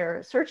your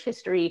prior search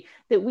history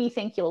that we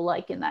think you'll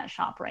like in that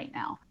shop right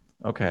now.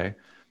 Okay.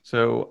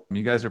 So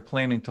you guys are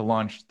planning to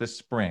launch this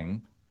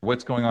spring.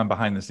 What's going on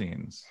behind the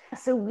scenes?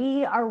 So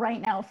we are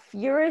right now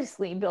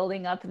furiously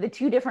building up the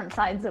two different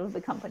sides of the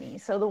company.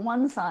 So the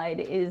one side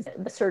is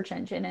the search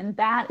engine, and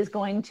that is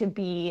going to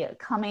be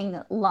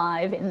coming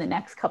live in the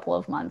next couple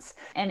of months.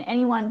 And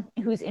anyone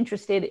who's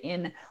interested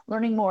in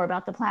learning more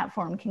about the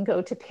platform can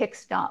go to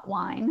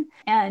pix.wine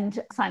and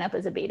sign up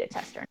as a beta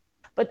tester.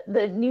 But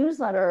the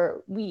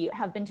newsletter we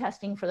have been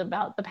testing for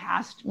about the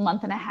past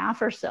month and a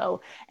half or so.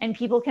 And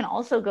people can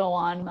also go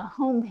on the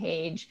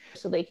homepage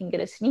so they can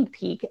get a sneak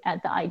peek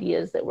at the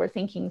ideas that we're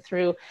thinking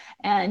through.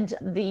 And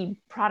the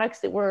products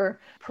that we're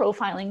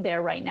profiling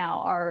there right now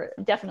are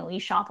definitely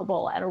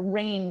shoppable at a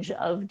range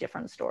of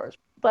different stores.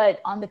 But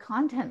on the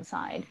content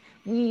side,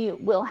 we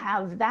will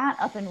have that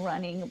up and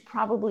running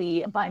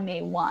probably by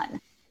May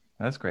 1.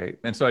 That's great.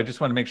 And so I just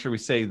want to make sure we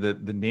say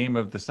that the name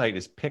of the site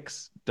is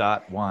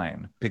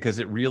picks.wine because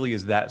it really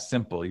is that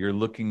simple. You're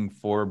looking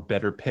for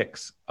better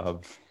picks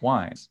of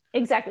wines.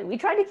 Exactly. We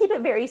try to keep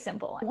it very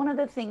simple. One of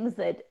the things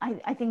that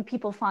I think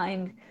people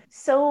find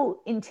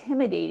so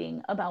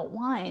intimidating about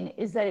wine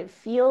is that it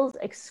feels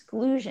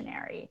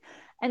exclusionary.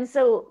 And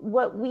so,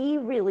 what we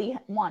really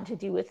want to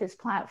do with this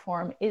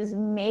platform is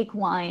make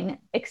wine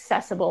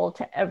accessible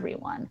to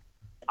everyone.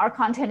 Our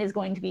content is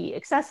going to be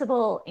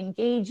accessible,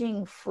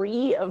 engaging,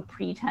 free of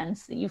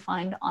pretense that you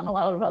find on a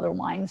lot of other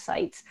wine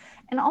sites,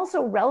 and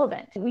also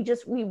relevant. We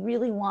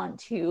really want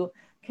to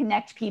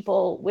connect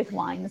people with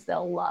wines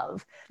they'll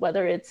love,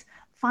 whether it's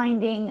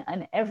finding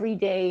an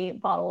everyday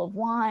bottle of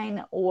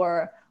wine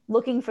or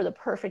looking for the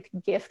perfect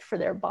gift for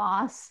their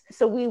boss.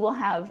 So we will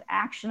have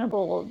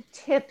actionable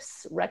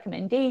tips,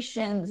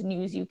 recommendations,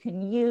 news you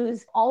can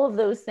use, all of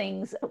those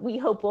things we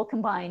hope will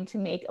combine to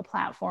make a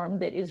platform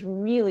that is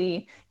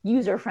really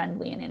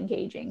user-friendly and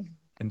engaging.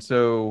 And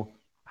so,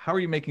 how are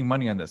you making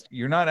money on this?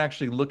 You're not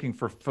actually looking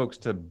for folks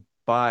to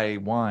buy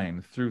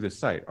wine through the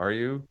site, are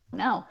you?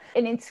 No.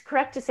 And it's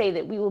correct to say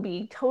that we will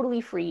be totally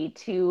free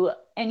to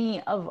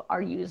any of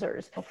our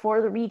users.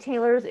 For the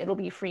retailers, it'll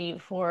be free.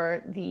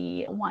 For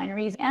the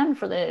wineries and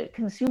for the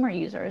consumer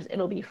users,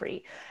 it'll be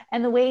free.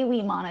 And the way we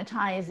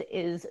monetize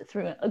is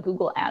through a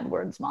Google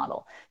AdWords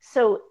model.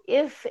 So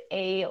if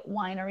a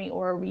winery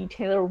or a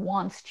retailer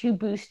wants to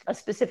boost a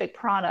specific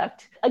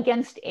product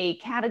against a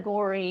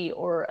category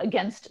or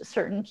against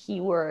certain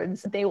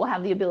keywords, they will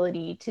have the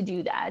ability to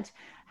do that.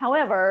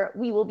 However,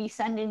 we will be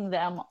sending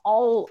them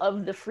all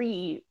of the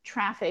free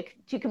traffic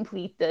to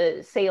complete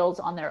the sales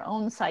on their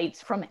own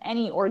sites from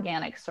any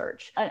organic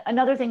search.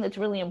 Another thing that's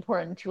really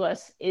important to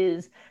us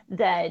is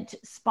that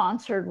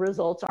sponsored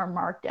results are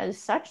marked as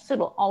such, so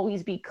it'll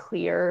always be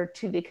clear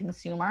to the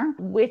consumer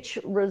which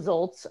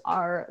results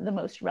are the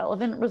most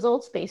relevant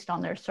results based on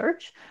their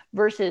search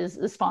versus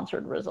the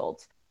sponsored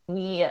results.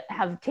 We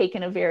have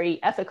taken a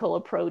very ethical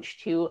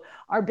approach to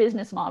our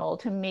business model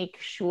to make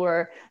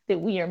sure that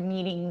we are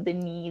meeting the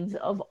needs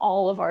of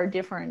all of our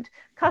different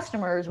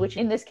customers, which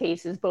in this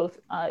case is both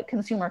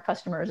consumer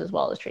customers as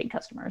well as trade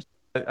customers.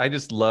 I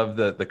just love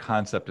the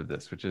concept of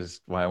this, which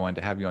is why I wanted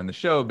to have you on the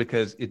show,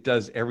 because it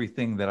does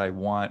everything that I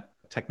want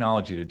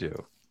technology to do.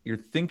 You're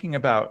thinking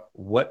about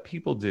what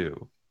people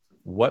do,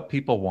 what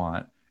people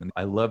want. And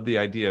I love the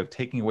idea of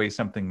taking away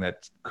something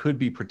that could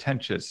be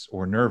pretentious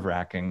or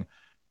nerve-wracking.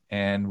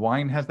 And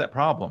wine has that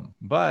problem.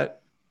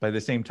 But by the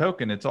same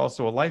token, it's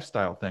also a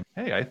lifestyle thing.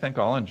 Hey, I think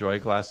I'll enjoy a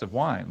glass of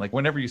wine. Like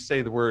whenever you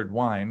say the word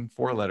wine,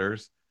 4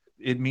 letters,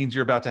 it means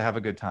you're about to have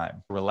a good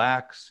time.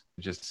 Relax,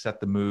 just set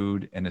the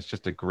mood, and it's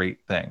just a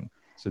great thing.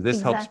 So this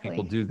helps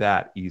people do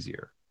that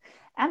easier.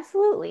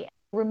 Absolutely.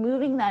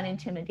 Removing that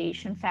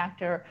intimidation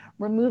factor,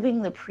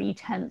 removing the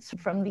pretense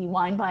from the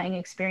wine buying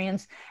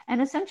experience,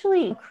 and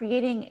essentially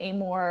creating a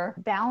more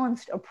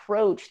balanced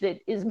approach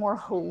that is more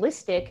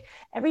holistic.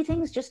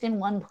 Everything's just in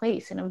one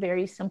place in a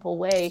very simple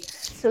way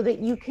so that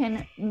you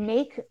can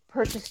make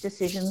purchase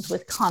decisions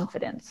with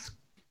confidence.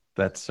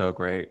 That's so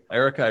great.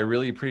 Erica, I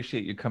really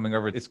appreciate you coming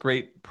over. It's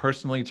great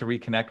personally to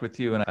reconnect with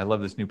you, and I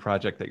love this new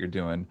project that you're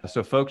doing.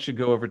 So folks should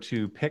go over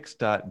to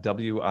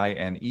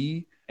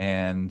pix.wine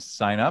and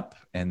sign up,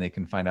 and they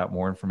can find out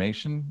more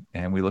information.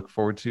 And we look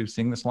forward to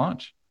seeing this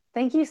launch.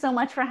 Thank you so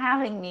much for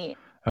having me.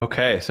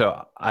 Okay,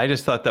 so I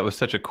just thought that was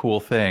such a cool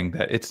thing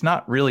that it's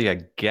not really a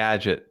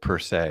gadget per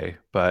se,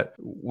 but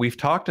we've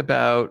talked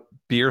about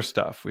beer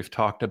stuff, we've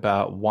talked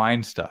about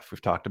wine stuff,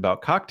 we've talked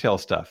about cocktail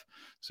stuff.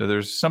 So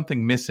there's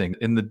something missing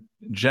in the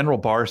general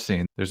bar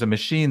scene. There's a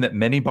machine that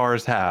many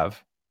bars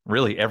have,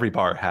 really every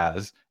bar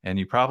has, and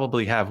you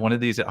probably have one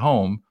of these at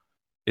home.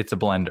 It's a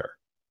blender.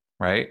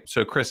 Right.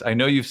 So, Chris, I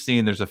know you've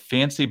seen there's a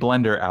fancy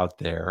blender out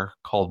there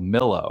called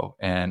Millo,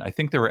 and I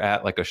think they were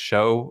at like a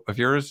show of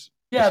yours.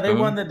 Yeah, they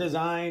won the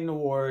design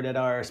award at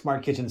our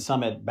Smart Kitchen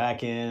Summit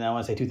back in, I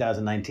want to say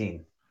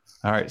 2019.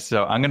 All right.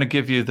 So I'm going to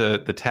give you the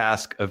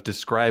task of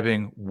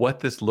describing what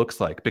this looks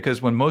like,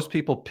 because when most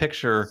people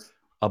picture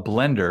a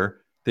blender,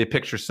 they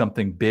picture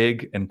something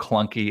big and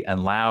clunky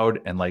and loud,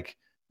 and like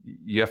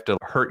you have to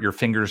hurt your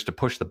fingers to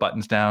push the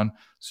buttons down.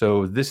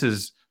 So this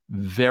is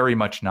very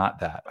much not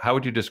that. How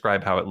would you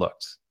describe how it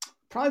looks?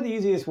 Probably the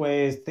easiest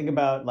way is think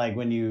about like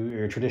when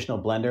you're a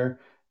traditional blender,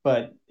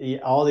 but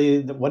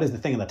what is the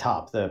thing on the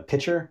top? The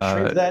pitcher?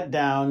 Shrink that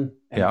down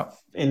and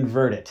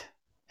invert it.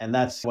 And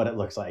that's what it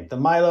looks like. The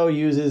Milo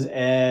uses,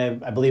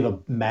 I believe, a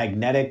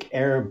magnetic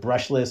air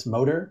brushless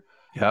motor.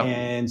 Yep.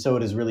 And so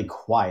it is really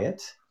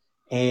quiet.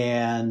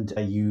 And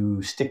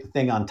you stick the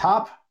thing on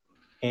top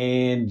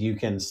and you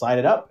can slide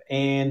it up,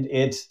 and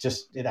it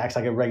acts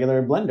like a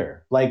regular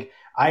blender. Like,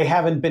 I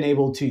haven't been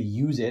able to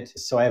use it,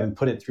 so I haven't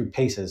put it through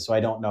paces, so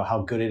I don't know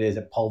how good it is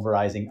at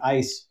pulverizing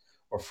ice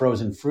or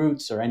frozen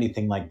fruits or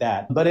anything like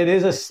that. But it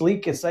is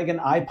it's like an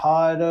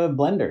iPod of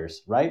blenders,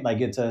 right?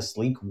 Like it's a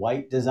sleek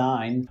white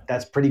design.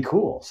 That's pretty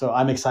cool. So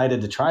I'm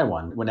excited to try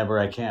one whenever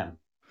I can.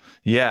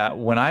 Yeah,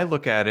 when I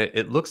look at it,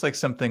 it looks like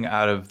something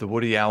out of the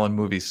Woody Allen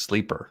movie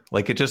Sleeper.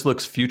 Like it just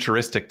looks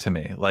futuristic to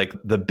me. Like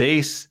the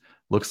base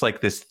looks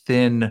like this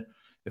thin,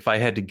 if I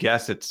had to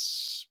guess,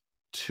 it's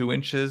 2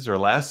 inches or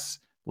less,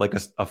 like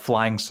a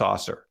flying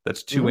saucer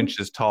that's 2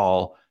 inches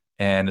tall.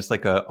 And it's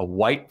like a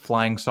white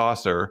flying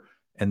saucer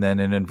and then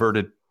an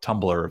inverted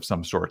tumbler of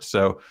some sort.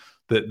 So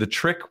the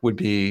trick would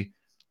be,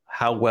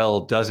 how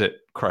well does it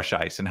crush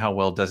ice and how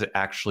well does it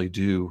actually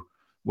do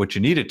what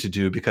you need it to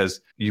do? Because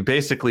you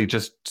basically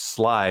just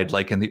slide,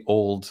 like in the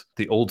old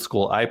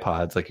school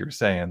iPods, like you were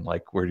saying,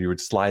 like where you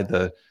would slide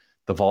the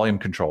volume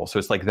control. So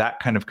it's like that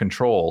kind of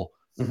control,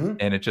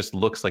 and it just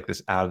looks like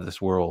this out of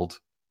this world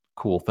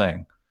cool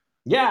thing.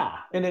 Yeah,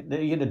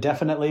 and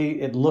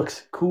definitely it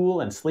looks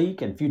cool and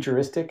sleek and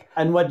futuristic.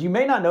 And what you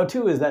may not know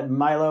too is that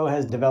Milo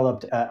has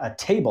developed a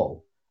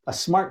table, a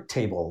smart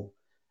table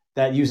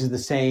that uses the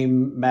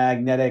same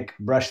magnetic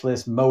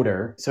brushless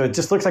motor. So it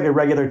just looks like a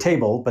regular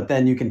table, but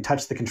then you can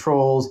touch the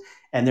controls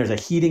and there's a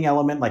heating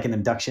element, like an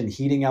induction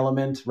heating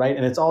element, right?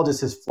 And it's all just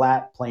this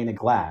flat plane of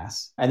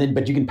glass. And then,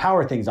 but you can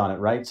power things on it,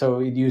 right? So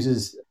it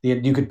uses,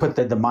 you could put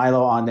the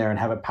Milo on there and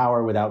have it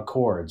power without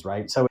cords,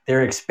 right? So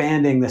they're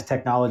expanding this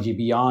technology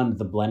beyond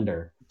the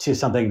blender to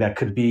something that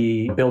could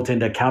be built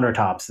into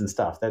countertops and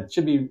stuff. That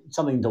should be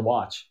something to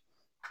watch.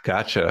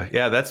 Gotcha.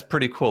 Yeah, that's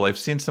pretty cool. I've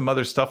seen some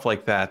other stuff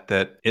like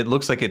that it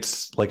looks like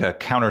it's like a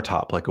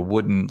countertop, like a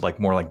wooden, like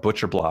more like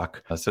butcher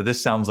block. So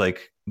this sounds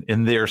like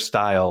in their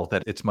style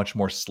that it's much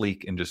more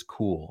sleek and just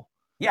cool.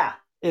 Yeah,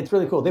 it's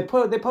really cool. They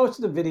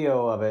posted a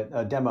video of it,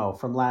 a demo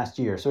from last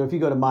year. So if you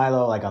go to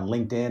Milo, like on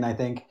LinkedIn, I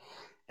think,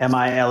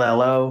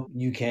 Millo,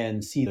 you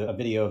can see a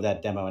video of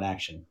that demo in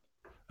action.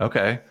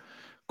 Okay,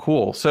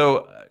 cool.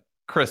 So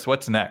Chris,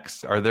 what's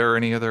next? Are there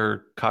any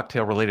other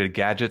cocktail related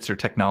gadgets or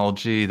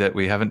technology that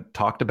we haven't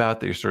talked about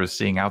that you're sort of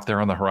seeing out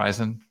there on the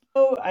horizon?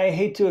 Oh, I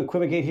hate to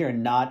equivocate here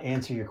and not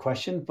answer your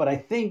question, but I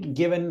think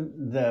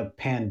given the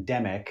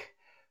pandemic,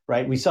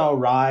 right, we saw a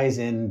rise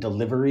in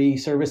delivery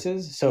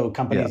services. So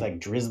companies like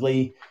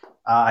Drizzly,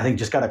 I think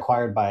just got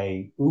acquired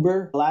by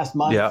Uber last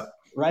month,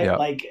 right? Yeah.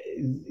 Like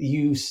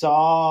you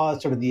saw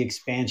sort of the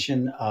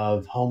expansion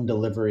of home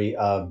delivery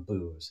of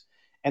booze.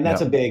 And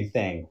that's a big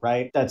thing,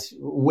 right? That's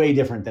way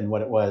different than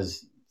what it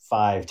was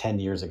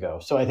 5-10 years ago.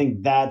 So I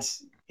think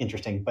that's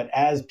interesting. But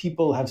as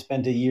people have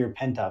spent a year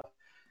pent up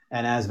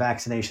and as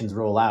vaccinations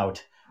roll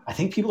out, I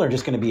think people are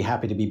just going to be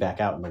happy to be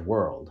back out in the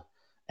world.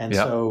 And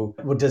so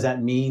what does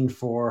that mean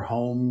for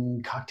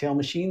home cocktail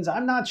machines?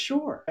 I'm not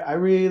sure. I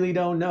really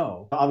don't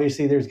know.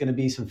 Obviously, there's going to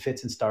be some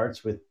fits and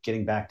starts with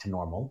getting back to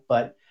normal,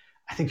 but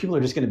I think people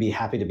are just going to be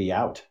happy to be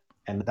out.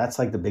 And that's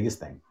like the biggest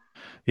thing.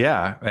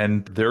 Yeah.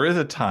 And there is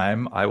a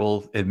time, I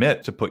will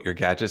admit, to put your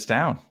gadgets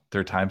down.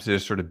 There are times to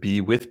just sort of be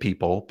with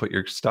people, put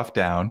your stuff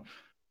down.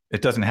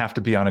 It doesn't have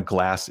to be on a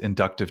glass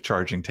inductive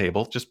charging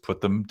table. Just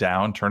put them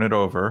down, turn it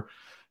over,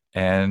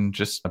 and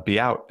just be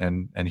out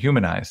and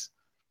humanize.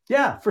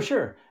 Yeah, for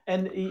sure.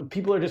 And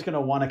people are just going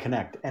to want to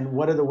connect. And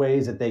what are the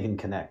ways that they can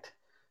connect?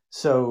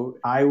 So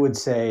I would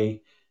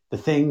say the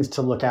things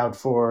to look out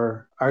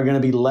for are going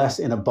to be less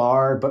in a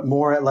bar, but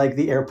more at like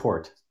the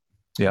airport.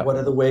 Yeah. What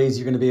are the ways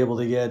you're going to be able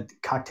to get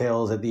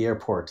cocktails at the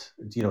airport?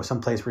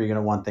 Some place where you're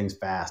going to want things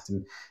fast.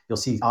 And you'll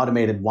see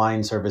automated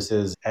wine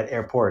services at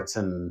airports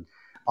and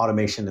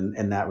automation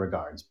in that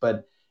regards.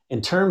 But in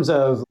terms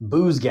of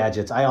booze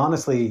gadgets, I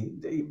honestly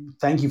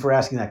thank you for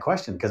asking that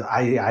question because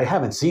I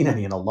haven't seen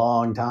any in a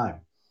long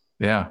time.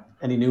 Yeah.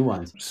 Any new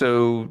ones?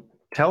 So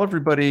tell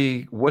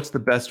everybody, what's the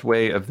best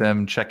way of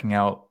them checking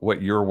out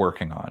what you're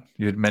working on?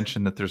 You had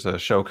mentioned that there's a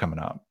show coming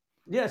up.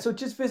 Yeah, so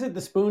just visit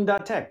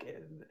thespoon.tech.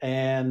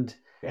 And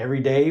every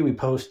day we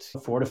post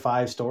 4 to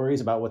 5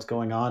 stories about what's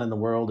going on in the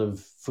world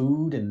of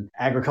food and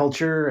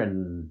agriculture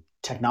and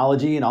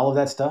technology and all of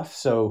that stuff.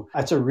 So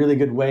that's a really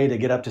good way to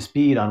get up to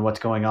speed on what's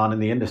going on in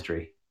the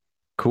industry.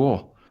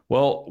 Cool.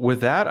 Well,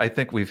 with that, I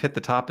think we've hit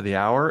the top of the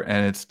hour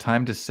and it's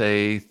time to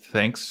say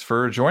thanks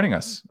for joining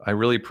us. I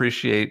really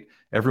appreciate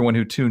everyone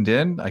who tuned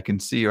in. I can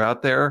see you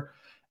out there,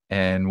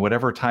 and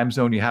whatever time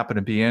zone you happen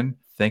to be in.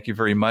 Thank you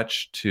very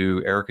much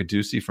to Erica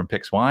Ducey from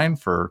Pix Wine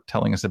for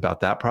telling us about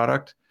that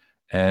product.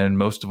 And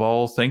most of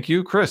all, thank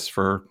you, Chris,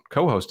 for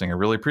co-hosting. I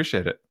really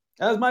appreciate it.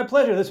 That was my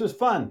pleasure. This was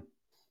fun.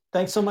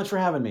 Thanks so much for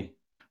having me.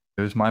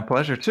 It was my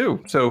pleasure,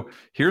 too. So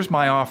here's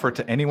my offer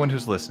to anyone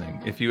who's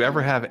listening. If you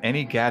ever have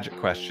any gadget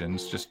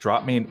questions, just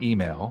drop me an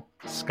email,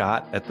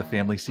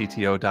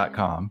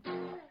 scott@thefamilycto.com,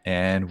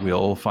 and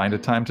we'll find a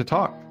time to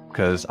talk,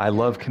 because I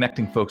love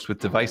connecting folks with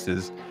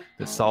devices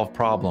that solve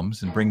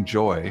problems and bring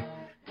joy.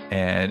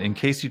 And in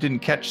case you didn't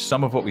catch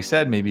some of what we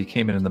said, maybe you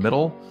came in the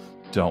middle,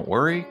 don't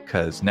worry,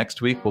 because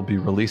next week we'll be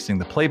releasing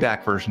the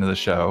playback version of the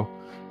show.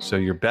 So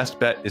your best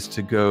bet is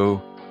to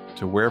go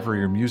to wherever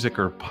your music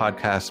or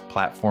podcast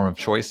platform of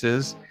choice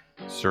is,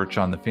 search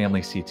on the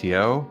Family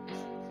CTO,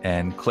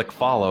 and click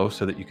follow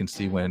so that you can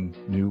see when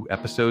new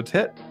episodes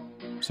hit.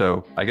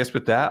 So I guess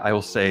with that, I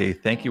will say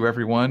thank you,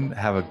 everyone.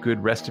 Have a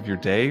good rest of your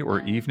day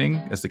or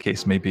evening, as the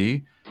case may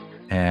be,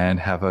 and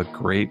have a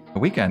great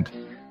weekend.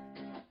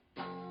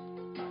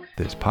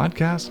 This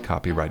podcast,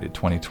 copyrighted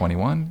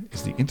 2021,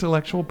 is the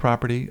intellectual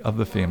property of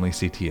the Family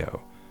CTO,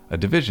 a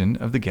division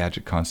of the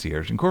Gadget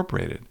Concierge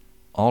Incorporated.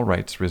 all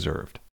rights reserved.